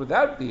chuppah with her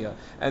without bia.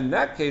 And in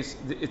that case,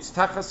 it's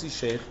tachas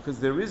sheikh because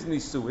there is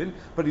nisuin,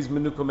 but he's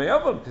menuka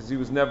me'avon because he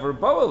was never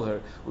boel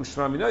her.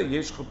 Ushramina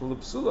yesh chuppah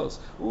l'psulos.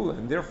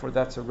 And therefore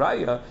that's a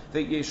raya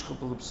that yesh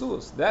chuppah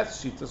l'psulos.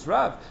 That's shitas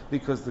Rav,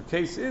 because the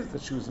case is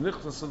that she was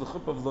nichlas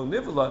chuppah v'lo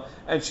nivala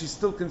and she's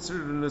still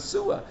considered a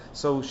nesua.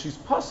 So she's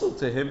puzzled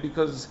to him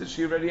because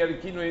she already had a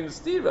kinoi in the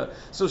stira.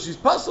 So she's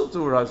puzzled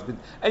to her husband,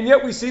 and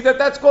yet we see that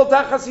that's called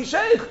tachas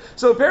sheikh.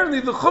 So apparently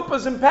the chuppah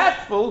is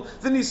impactful,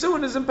 the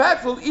nisuin is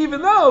impactful,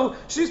 even though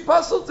she's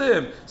puzzled to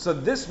him. So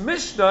this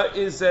Mishnah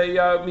is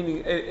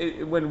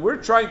meaning when we're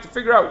trying to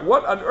figure out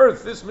what on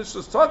earth this Mishnah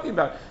is talking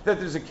about, that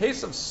there's a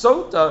case of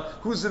Sota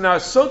who's in our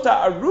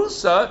Sota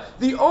Arusa,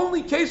 the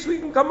only case we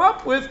can come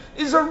up with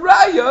is a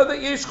raya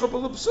that yesh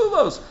chuppah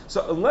l'psulos.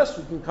 So unless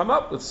we can come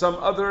up with some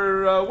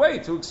other way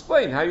to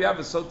explain how you have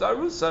a Sota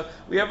Arusa,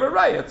 we have a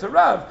raya to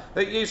Rav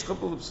that yesh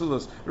chuppah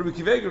l'psulos. Rabbi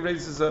Kivega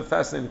raises a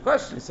fascinating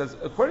question. He says,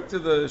 according to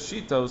the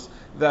Shitos,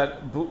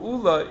 that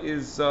Bu'ula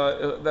is,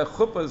 that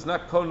Chuppah is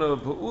not Kona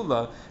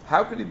Bu'ula,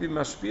 how could he be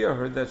mashpia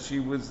her that she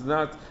was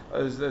not,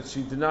 that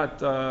she did not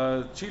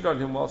cheat on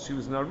him while she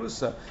was in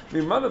Arusa?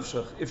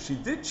 If she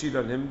did cheat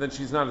on him, then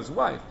she's not his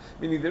wife.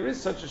 Meaning there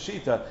is such a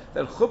shita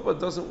that Chuppah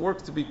doesn't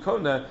work to be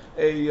Kona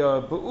a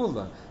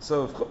Bu'ula.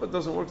 So if Chuppah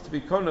doesn't work to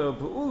be Kona a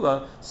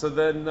Bu'ula, so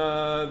then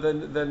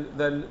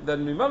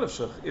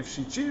Mimanavshach. If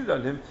she cheated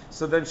on him,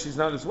 so then she's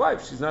not his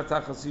wife. She's not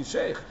tachas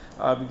sheikh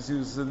because he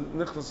was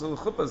nichnas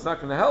l'chuppah is not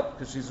going to help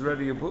because she's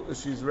already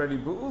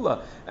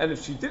bu'ula, and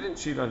if she didn't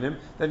cheat on him,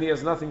 then he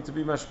has nothing to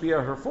be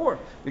mashpia her for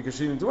because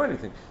she didn't do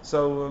anything.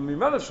 So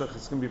mimanashach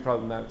it's going to be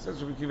problematic. So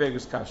that's Rabbi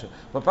Kivega's kasha.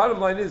 But bottom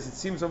line is, it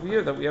seems over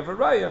here that we have a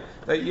raya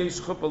that yesh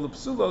chuppah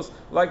l'psulos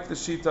like the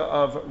shita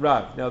of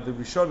Rav. Now the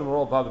Rishonim are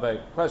all bothered by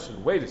a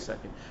question. Wait a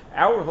second.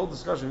 Our whole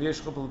discussion of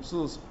yesh chuppah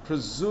l'psulos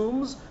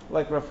presumes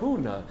like Rav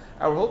Huna.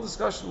 Our whole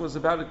discussion was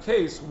about a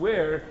case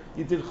where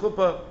you did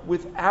chuppah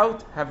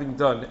without having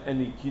done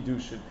any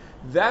kiddushin.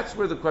 That's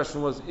where the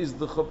question was: is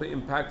the chuppah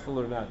impactful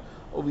or not?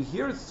 Over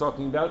here, it's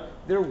talking about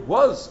there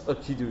was a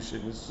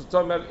kiddushin. It's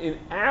talking about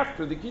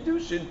after the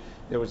kiddushin,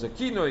 there was a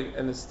kinoi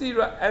and a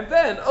stira, and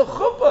then a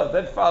chuppah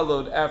that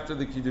followed after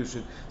the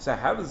kiddushin. So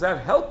how does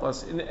that help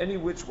us in any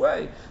which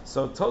way?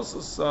 So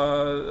Tosfos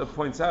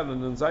points out in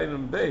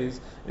Zayin Beis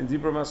in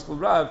Dibra Maskul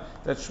Rav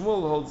that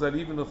Shmuel holds that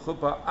even a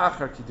chuppah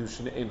achar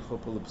kiddushin ain't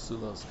chuppah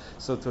l'psulos.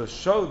 So to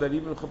show that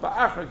even a chuppah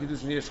achar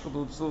kiddushin yesh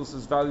chuppah l'psulos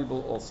is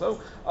valuable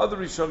also, other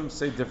Rishonim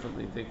say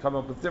differently. They come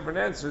up with different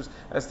answers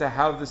as to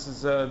how this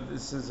is a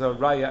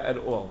raya at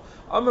all.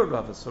 Amar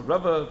Rava. So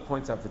Rava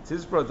points out that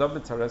Tizbra Dav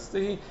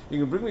Tarestehi. You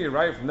can bring me a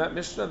raya from that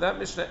Mishnah. That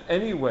Mishnah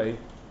anyway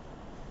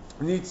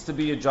needs to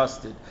be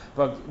adjusted,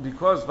 but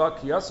because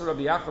Vakiyasa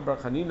Rabbi Yaakov Bar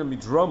Chanina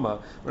Midroma,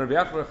 when Rabbi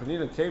Yaakov Bar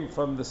Chanina came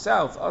from the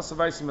south,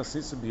 Asavaisi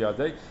Masisa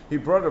Biyadei, he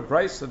brought a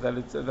brisa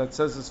that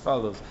says as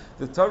follows: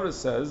 the Torah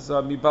says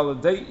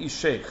Mibaladei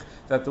Ishech,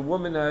 that the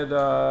woman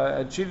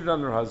had cheated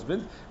on her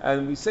husband,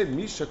 and we say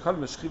Misha Kal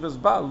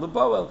Meshchivas Baal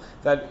LeBoel,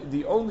 that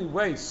the only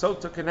way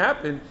sota can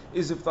happen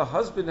is if the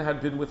husband had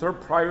been with her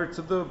prior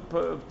to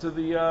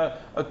the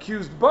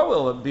accused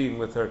Boel being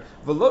with her.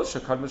 Velo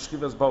Shekal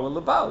Meshchivas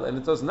Boel LeBaal, and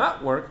it does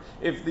not work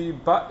if the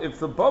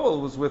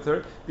Boel was with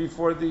her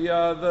before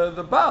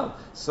the Baal.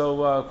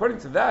 So according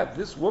to that,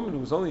 this woman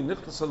was only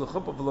nichnas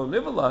l'chuppah v'lo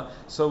nivala,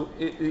 so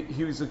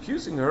he was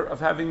accusing her of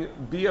having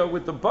bia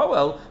with the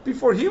Boel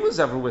before he was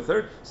ever with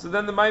her. So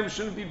then the Mayim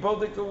shouldn't be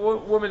bodik a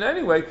woman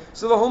anyway.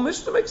 So the whole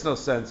Mishnah makes no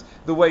sense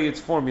the way it's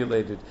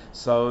formulated.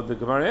 So the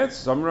Gemara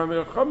answers,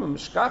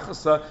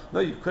 no,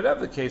 you could have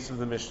the case of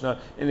the Mishnah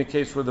in a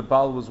case where the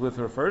Baal was with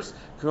her first.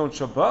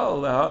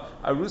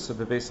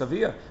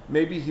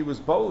 Maybe he was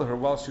bowl her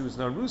while she was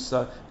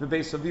narusa the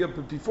base of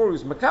but before he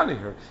was makani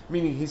her,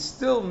 meaning he's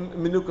still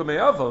menuka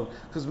me'avon,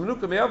 because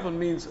menuka me'avon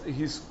means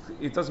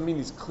it doesn't mean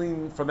he's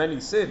clean from any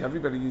sin.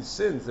 Everybody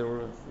sins. There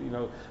were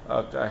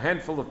a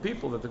handful of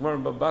people that the Gemara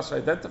Babasha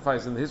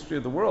identifies in the history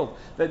of the world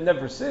that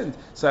never sinned.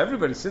 So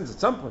everybody sins at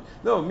some point.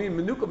 No, I mean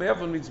menuka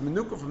me'avon means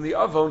menuka from the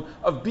avon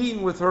of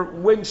being with her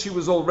when she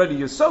was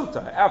already a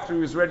sota, after he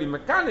was already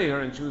makani her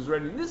and she was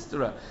already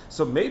nistera.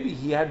 So maybe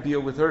he had bia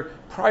with her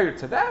prior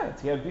to that.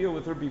 He had bia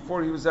with her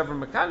before he was ever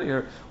makani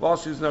her, while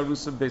she was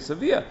narusa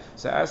beisavia.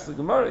 So I asked the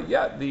Gemara,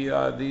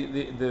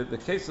 the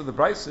case of the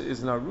brisa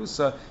is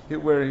narusa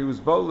where he was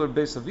bowler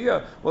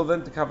beisavia. Well,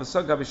 then the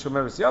kavasag gabi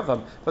shomeres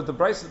yavam. But the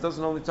brisa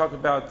doesn't only talk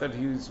about that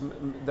he's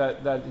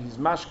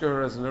mashka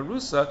her as a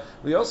narusa.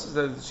 We also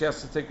said that she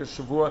has to take a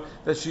shavua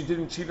that she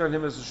didn't cheat on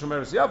him as a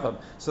shomeres yavam.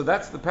 So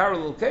that's the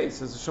parallel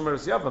case as a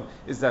shomeres yavam.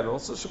 Is that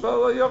also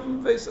shabal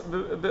yavam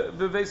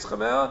beveis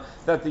chamea,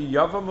 that the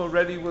yavam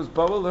already was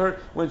bowl her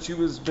when she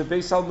was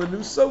beveis al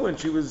menusa, when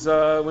she was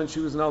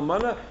an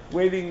almana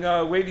waiting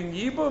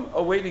yibum?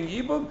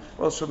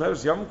 Well,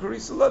 shomeres yavam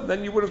karisala,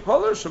 then you wouldn't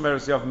call her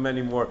shomeres yavam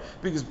anymore,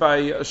 because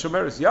by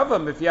shomeres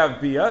yavam, if you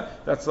have bia,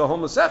 that's the whole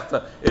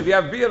masechta. If you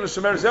have bia and a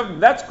shomeres yavam,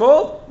 that's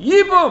called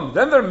yibum.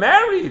 Then they're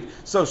married.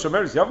 So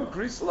shomeres yavam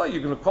karisala,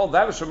 you're going to call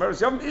that a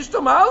shomeres yavam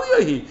ishtam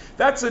alyahi.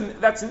 That's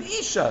an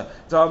isha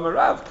to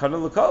Amarav kana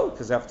l'kol,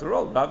 because after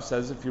all, Rav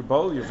says if you're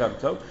bol, you're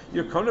vemto,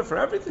 you're kona for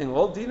everything.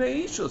 All dina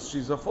ishus,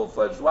 she's a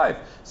full-fledged wife.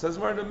 Says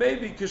Marna,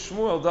 maybe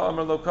kishmuel da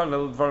amar lo kana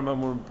l'dvarim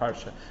amur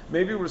parsha.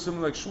 Maybe we're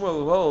assuming like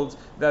Shmuel, who holds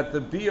that the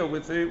bia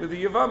with the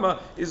Yevama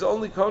is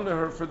only kona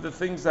her for the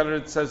things that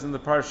it says in the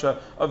parsha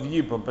of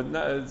Yibum, but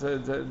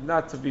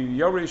not to be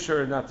yoresh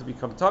her, not to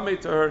become tamei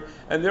to her,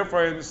 and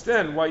therefore I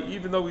understand why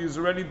even though he was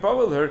already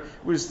boel her,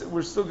 we're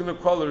still going to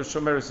call her a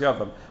shomeres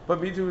yavam. But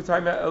we do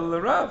time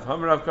el Rav,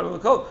 Hamarav kana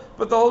l'kol.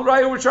 But the whole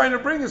raya we're trying to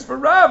bring is for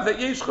Rav that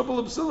yesh chuppah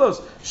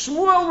l'psulos.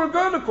 Shmuel we're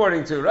good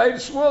according to, right?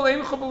 Shmuel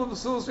ain't chuppah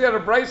l'psulos. We had a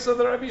brisa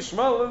that Rabbi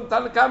Shmuel and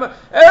Tanakama.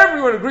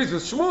 Everyone agrees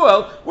with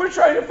Shmuel. We're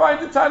trying to find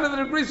a Tana that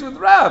agrees with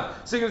Rav.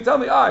 So you're going to tell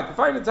me, I can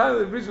find a Tana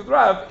that agrees with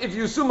Rav if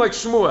you assume like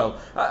Shmuel.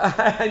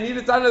 I need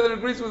a Tana that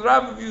agrees with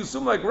Rav if you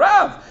assume like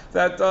Rav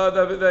that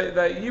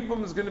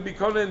Yibum is going to be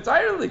Kona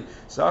entirely.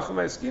 So Acham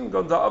Eskim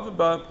going to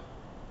Avaba.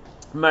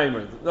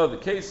 Maimer. No, the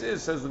case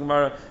is, says the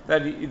Gemara,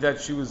 that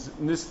she was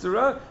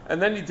nistera,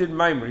 and then he did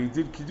Maimer. He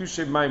did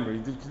Kiddushay Maimer. He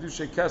did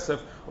Kiddushay Kesef,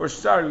 or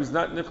Shtar. He was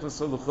not Nichnas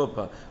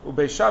L'chuppah.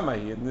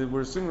 Ubeishamai. And we're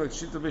assuming like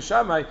Shita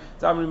Beishamai,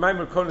 Tamri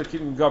Maimer Kona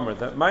Kidin Gomer.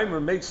 That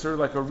Maimer makes her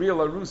like a real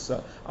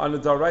Arusa on a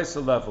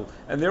Daraisa level.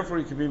 And therefore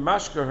he can be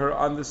Mashka her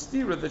on the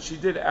Stira that she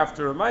did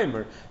after a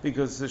Maimer,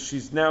 because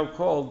she's now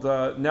called,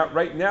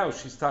 right now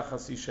she's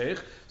Tachasi Sheikh.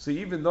 So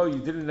even though you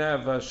didn't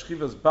have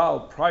Shchivas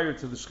Baal prior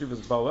to the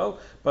Shchivas Boel,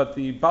 but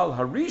the Bal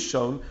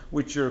Harishon,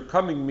 which you're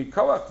coming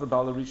Mikoach, the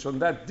Bal Harishon,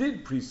 that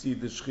did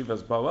precede the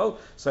Shchivas Boel,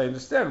 so I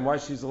understand why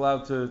she's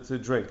allowed to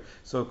drink.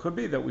 So it could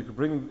be that we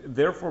could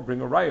therefore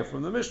bring a raya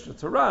from the Mishnah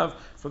to Rav,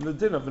 from the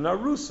din of an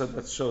Arusa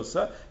that's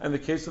Shosa, and the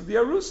case of the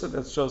Arusa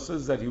that's Shosa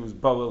is that he was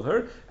Boel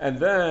her, and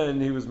then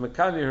he was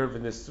Mekani her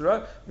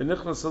V'nistra,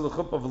 V'nichnas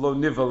L'chuppah V'lo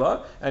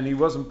Nivala, and he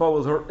wasn't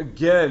Boel her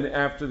again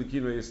after the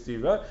Kino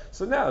Yestira.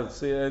 So now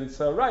it's a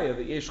raya,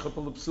 the Yesh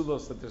Chuppah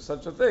L'Psulos, that there's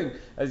such a thing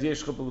as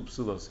Yesh Chuppah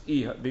L'Psulos,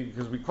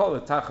 because we call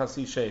it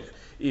Tachasi Sheikh.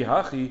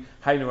 Ihachi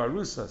Hainu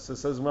Arusa. So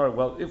says Mara,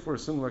 well, if we're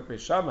assuming like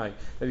Beishamai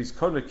that he's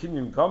Kona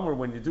Kinyan Gomer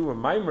when you do a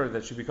mimer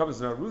that she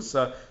becomes an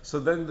Arusa, so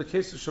then the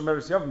case of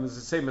Shomeres Yavam is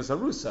the same as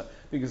Arusa,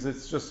 because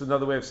it's just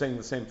another way of saying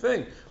the same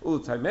thing.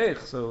 Ulu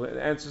so it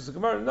answers the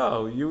Gemara,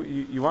 no,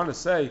 you want to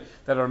say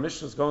that our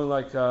Mishnah is going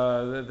like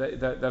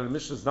that our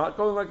Mishnah is not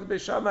going like the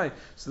Beishamai.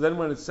 So then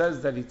when it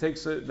says that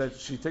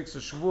she takes a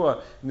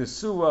Shavua,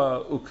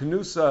 Nesua,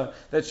 Uknusa,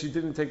 that she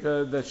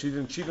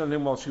didn't cheat on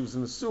him while she was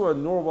in Nesua,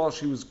 nor while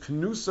she was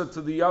Knusa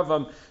to the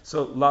Yavam,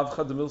 so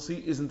Lavcha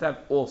Demilsi, isn't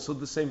that also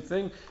the same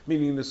thing?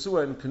 Meaning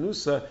Nesua and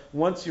Knusa,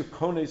 once you're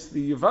Kones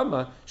the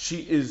Yavama,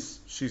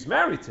 she's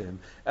married to him.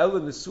 Ela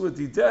Nesua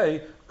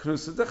Didei,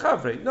 Knusa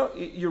Dechavre. No,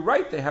 you're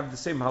right, they have the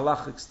same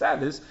halachic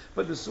status,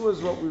 but Nesua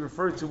is what we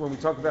refer to when we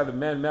talk about a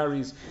man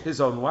marries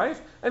his own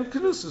wife, and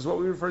Knusa is what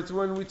we refer to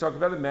when we talk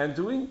about a man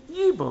doing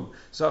Yibum.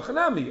 So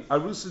Achanami,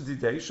 Arusa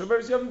Didei,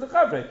 Shomeres Yavam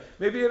Dechavre.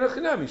 Maybe in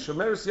Achanami,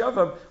 Shomeres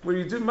Yavam, where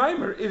you do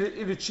Maimer,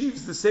 it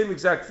achieves the same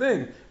exact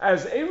thing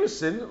as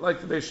Erusin, like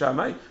the Beis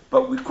Shammai,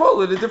 but we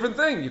call it a different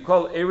thing. You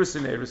call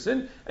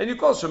Erusin, and you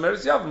call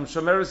Shomeres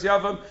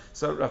Yavam.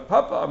 So Rav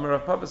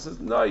Papa says,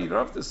 no, you don't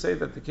have to say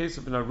that the case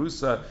of an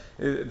Arusa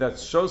that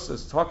Shosa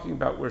is talking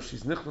about where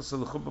she's Nichlas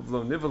L'chuppah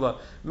V'lo Nivala.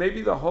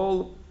 Maybe the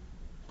whole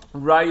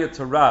Raya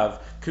to Rav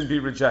can be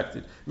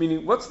rejected.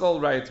 Meaning, what's the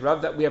whole Raya to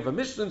Rav? That we have a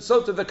Mishnah and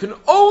Sota that can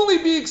only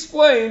be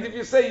explained if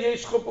you say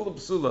Yesh Chuppah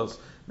L'Psulos.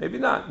 Maybe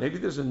not. Maybe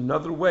there's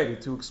another way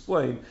to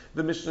explain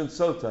the Mishnah and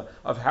Sota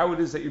of how it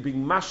is that you're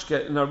being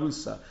mashke in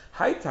Arusa.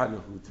 Hai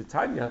Tanahu,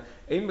 Titania,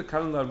 Ein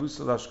Mekaran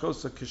Arusa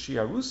Lashkosa Kishi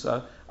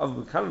Arusa, Av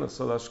Mekaran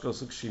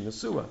Lashkosa Kishi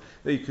Nesua.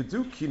 That you could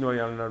do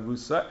Kinoy on an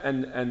Arusa,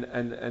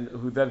 and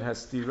who then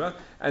has Stira,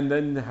 and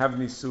then have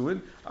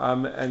Nisuin,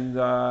 and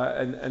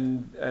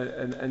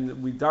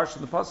we darsh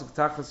in the pasuk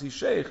Tachasi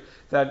Sheikh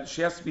that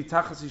she has to be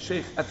Tachasi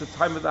Sheikh at the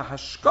time of the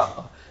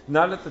Hashka'ah,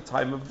 not at the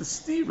time of the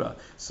Stira.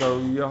 So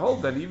you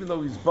hold that even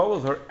though he's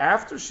bowled her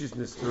after she's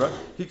Nistira,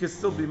 he could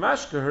still be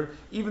mashka her,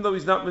 even though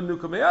he's not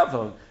Menuka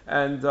Me'avon.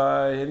 And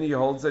he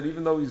holds that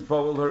even though he's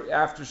bowled her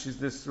after she's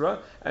Nistira,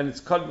 and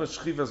it's Kadma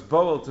Shchivas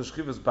Boel to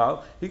Shchivas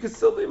Baal, he could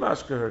still be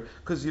mashka her,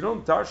 because you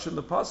don't darsh in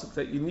the pasuk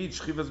that you need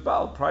Shchivas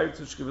Baal prior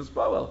to Shchivas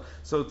Boel.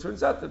 So it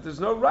turns out that there's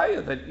no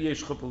raya that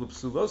Yesh Chuppah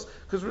L'Psulos,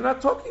 because we're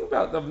not talking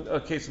about a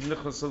case of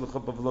Nichlas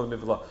L'Chuppah V'lo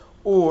Nivla.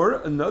 Or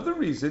another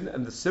reason,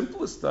 and the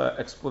simplest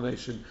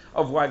explanation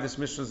of why this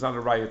Mishnah is not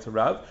a raya to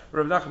Rav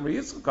Nachman Bar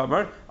Yitzchak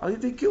Amar Ali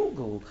de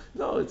Gilgul.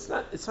 No, it's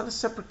not a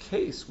separate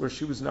case where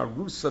she was an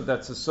arusa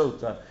that's a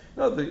sota.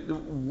 No,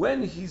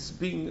 when he's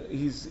being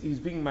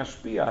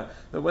mashpia,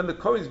 when the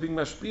Kohen is being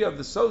mashpia of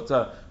the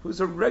sota, who's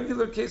a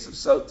regular case of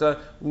sota,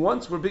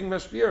 once we're being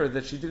mashpia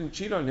that she didn't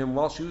cheat on him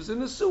while she was in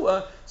the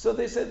suah, so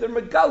they said they're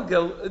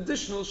megalgel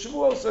additional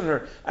shavuos on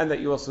her, and that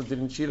you also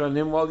didn't cheat on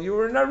him while you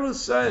were in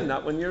arusa and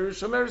not when you're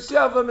shomeres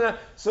yavam.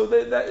 So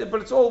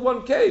but it's all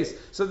one case.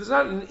 So there's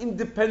not an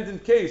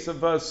independent case of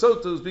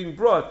sota who's being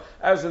brought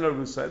as an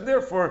arusa, and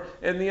therefore,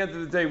 in the end of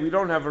the day, we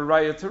don't have a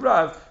raya to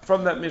Rav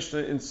from that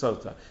Mishnah in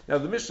sota. Now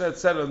the Mishnah had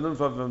said on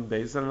Nunvav and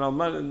Beis that an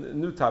alman,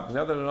 new topic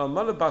now, that an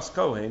almana bas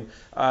kohen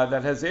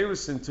that has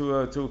erusin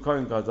to a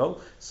kohen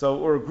gadol, so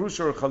or a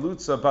grusha or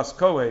chalutza bas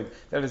kohen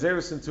that has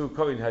erusin to a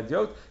kohen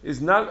hadyot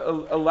is not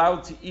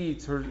allowed to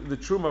eat the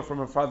truma from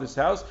her father's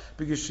house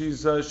because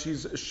she's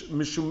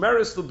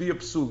mishumeris will be a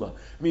psula,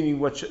 meaning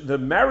the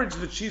marriage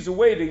that she's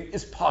awaiting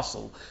is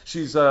pasul.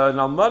 She's an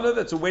almana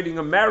that's awaiting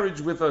a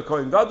marriage with a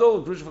kohen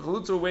gadol, a grusha or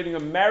chalutza awaiting a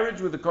marriage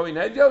with a kohen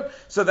hadyot,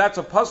 so that's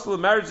a pasul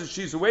marriage that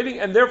she's awaiting,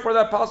 and therefore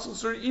that pasul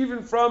her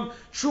even from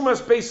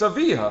Shumas Beis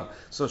Aviha.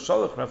 So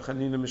Shalach Rav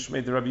Chanina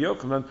Mishmei de Rabbi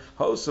Yochanan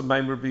Ha'osa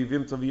Maimer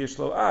B'Yivim Tov Yesh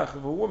Lo Ach.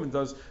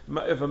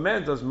 If a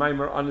man does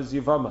Maimer on his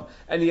Yevama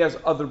and he has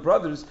other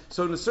brothers,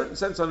 so in a certain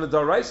sense on a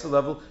Daraisa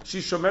level,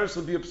 she's Shomeres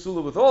L'Bia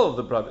Psula with all of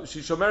the brothers.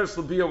 She's Shomeres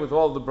L'Bia with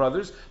all of the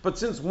brothers, but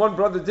since one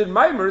brother did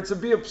Maimer, it's a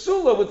Bia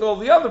Psula with all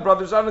the other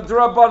brothers on a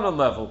Darabanan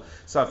level.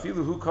 So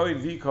Afilu Hu Kohen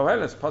Vi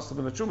Kohenes Pastel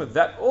in the Truma.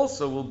 That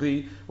also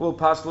will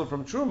pastel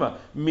from Truma,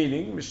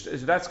 meaning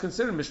that's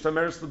considered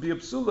Mishtameres L'Bia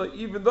Psula,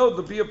 even even though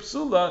the bia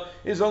psula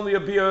is only a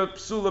bia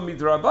psula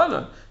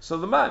midrabanan. So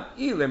the man,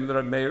 if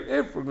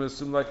we're going to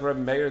assume like Reb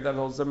Meir that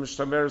holds that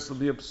mishtameres will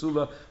be a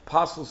psula,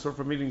 possible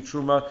from eating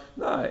truma.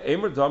 Nah,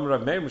 Emer dam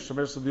Reb Meir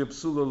mishtameres will be a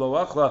psula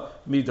loachla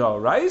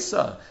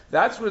midaraisa.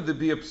 That's where the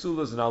bia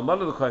psula is an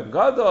almana the kohen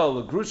gadol,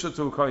 a grusha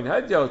to a kohen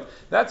hedyot.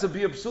 That's a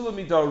bia psula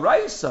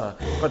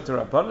midaraisa. But the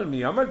rabbanan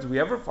miyamar, do we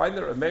ever find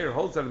that Reb Meir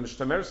holds that a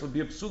mishtameres will be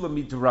a psula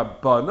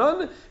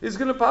midrabanan is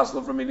going to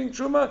possible from eating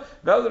truma?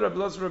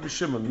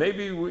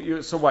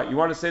 Maybe so what? You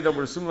want to say that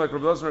we're assuming like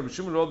Rabbi Elazar and Rabbi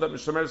Shimon hold that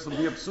mishtameres will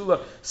be a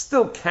psula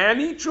still can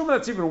eat truma?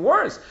 That's even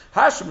worse.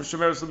 Hashem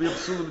mishtameres will be a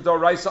psula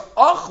midoraisa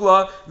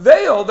achla.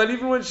 They hold that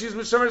even when she's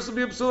mishtameres will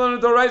be a psula on a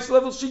doraisa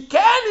level, she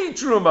can eat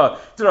truma.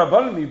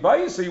 D'Rabbanan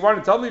mibayi. So you want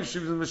to tell me if she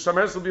was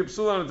mishtameres will be a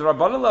psula on a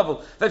D'Rabbanan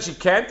level that she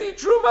can't eat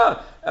truma?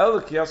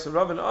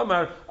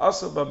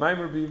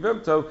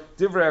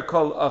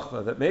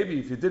 That maybe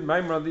if you did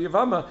Maimer on the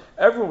Yevama,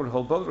 everyone would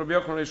hold, both Rabbi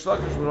Yochanan and Reish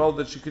Lakish would hold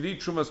that she could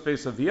eat Truma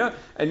space avia,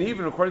 and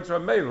even according to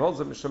Rabbi Meir, holds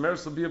that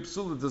Mishameres will be a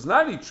psula does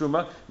not eat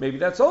Truma, maybe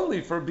that's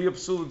only for be a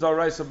psula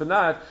daraisa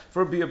banat,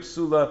 for be a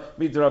psula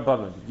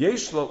midrabanan.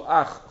 Yeshlo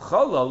ach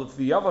chalal, if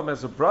the Yavam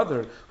has a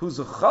brother who's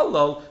a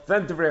chalal,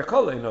 then Divrei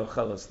Kol no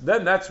chalas.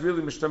 Then that's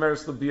really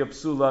Mishameres will be a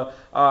psula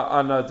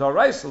on a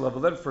daraisa level,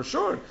 then for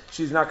sure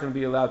she's not going to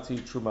be allowed to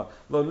eat Truma.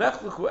 Lo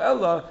nechluchu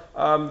ella,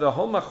 the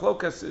whole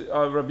machlokas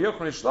Rabbi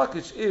Yochanan Reish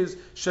Lakish is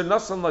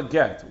shenasan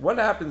laget. What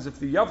happens if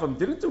the Yavam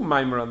didn't do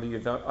Maimer on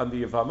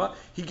the Yevama?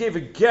 He gave a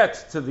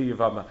get to the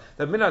Yevama.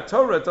 The Minat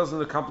Torah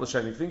doesn't accomplish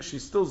anything.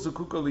 She's still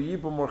zukuka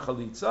liyibum or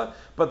chalitza,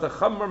 but the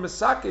Chamar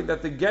Mesake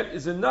that the get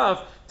is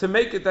enough to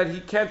make it that he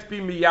can't be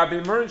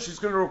miyabimer, and she's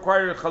going to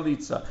require a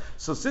chalitza.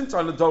 So since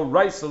on the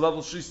doraisa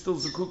level she's still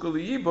zukuka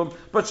liyibum,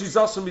 but she's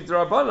also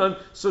midrabanan,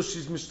 so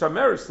she's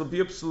mishtameres to be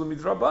a psula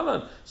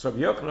midrabanan. So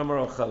Rabbi Yochanan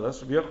Amar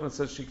Ochelas. Rabbi Yochanan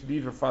says she could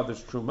eat her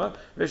father's truma.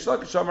 Reish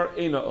Lakish Amar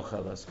Eina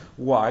Ochelas.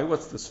 Why?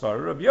 What's the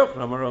svara? Rabbi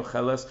Yochanan Amar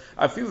Ochelas.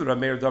 I feel Rabbi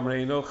Meir Damar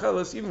Eina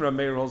Ochelas. Even Rabbi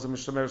Meir holds a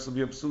mishtameres to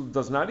be a psula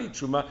does not eat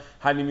truma.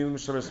 Hani mil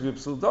mishtameres to be a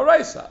psula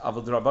doraisa.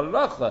 Avod Rabbanan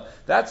Achla.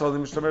 That's only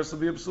mishtameres to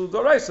be a psula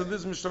doraisa.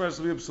 This mishtameres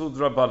to be a psula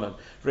drabanan.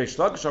 Reish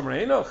Lakish Amar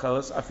Eina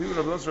Ochelas. I feel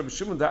Rabbi Elazar Rabbi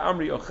Shimon da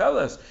Amri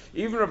Ochelas.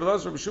 Even Rabbi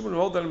Elazar Rabbi Shimon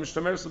hold that a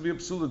mishtameres to be a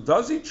psula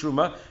does eat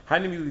truma.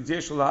 Hani mil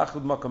yidei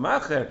lahachud makam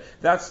acher.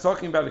 That's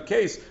talking about a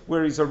case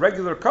where he's a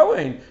regular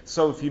Kohen.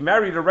 So if he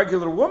married a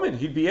regular woman,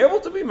 he'd be able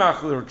to be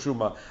machler or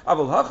truma.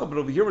 Aval hacha, but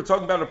over here we're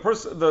talking about a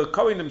person. The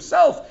Kohen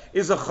himself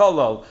is a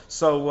chalal.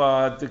 So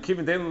the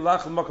kivin dein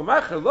lachal makam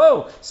acher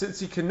lo. Since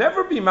he can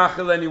never be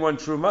machel anyone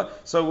truma,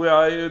 so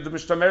the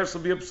mishtameres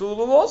will be a psula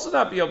will also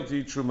not be able to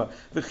eat truma.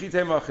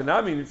 V'chitei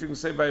machinami. If you can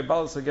say by a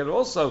balas again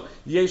also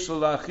yesh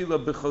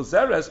la'achila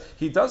b'chozeres,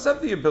 he does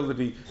have the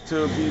ability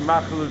to be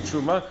machel or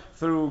truma.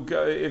 Through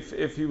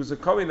if he was a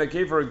Kohen that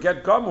gave her a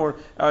get gamor,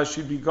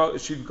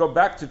 she'd go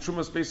back to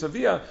Trumas Beis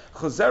Avia.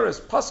 Chazeres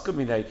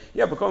paskamine.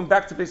 Yeah, but going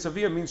back to Beis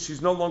Avia means she's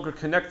no longer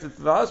connected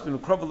to the husband.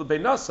 Ukrova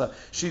lebeinasa.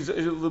 She's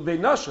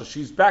lebeinasha.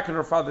 She's back in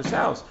her father's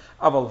house.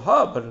 Aval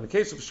ha. But in the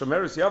case of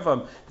Shomeres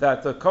Yavam,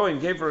 that the Kohen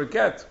gave her a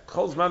get,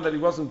 Cholzman that he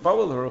wasn't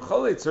bowel her or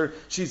choletzer,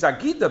 she's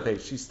agida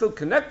based. She's still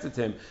connected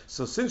to him.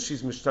 So since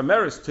she's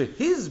mishtameres to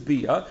his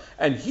bia,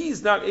 and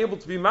he's not able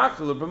to be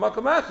machil or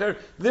b'makam acher,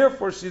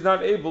 therefore she's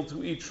not able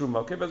to eat truma.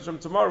 Okay, but from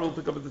tomorrow we'll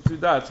pick up at the two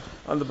dots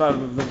on the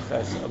bottom of the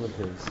Ches on the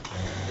pins.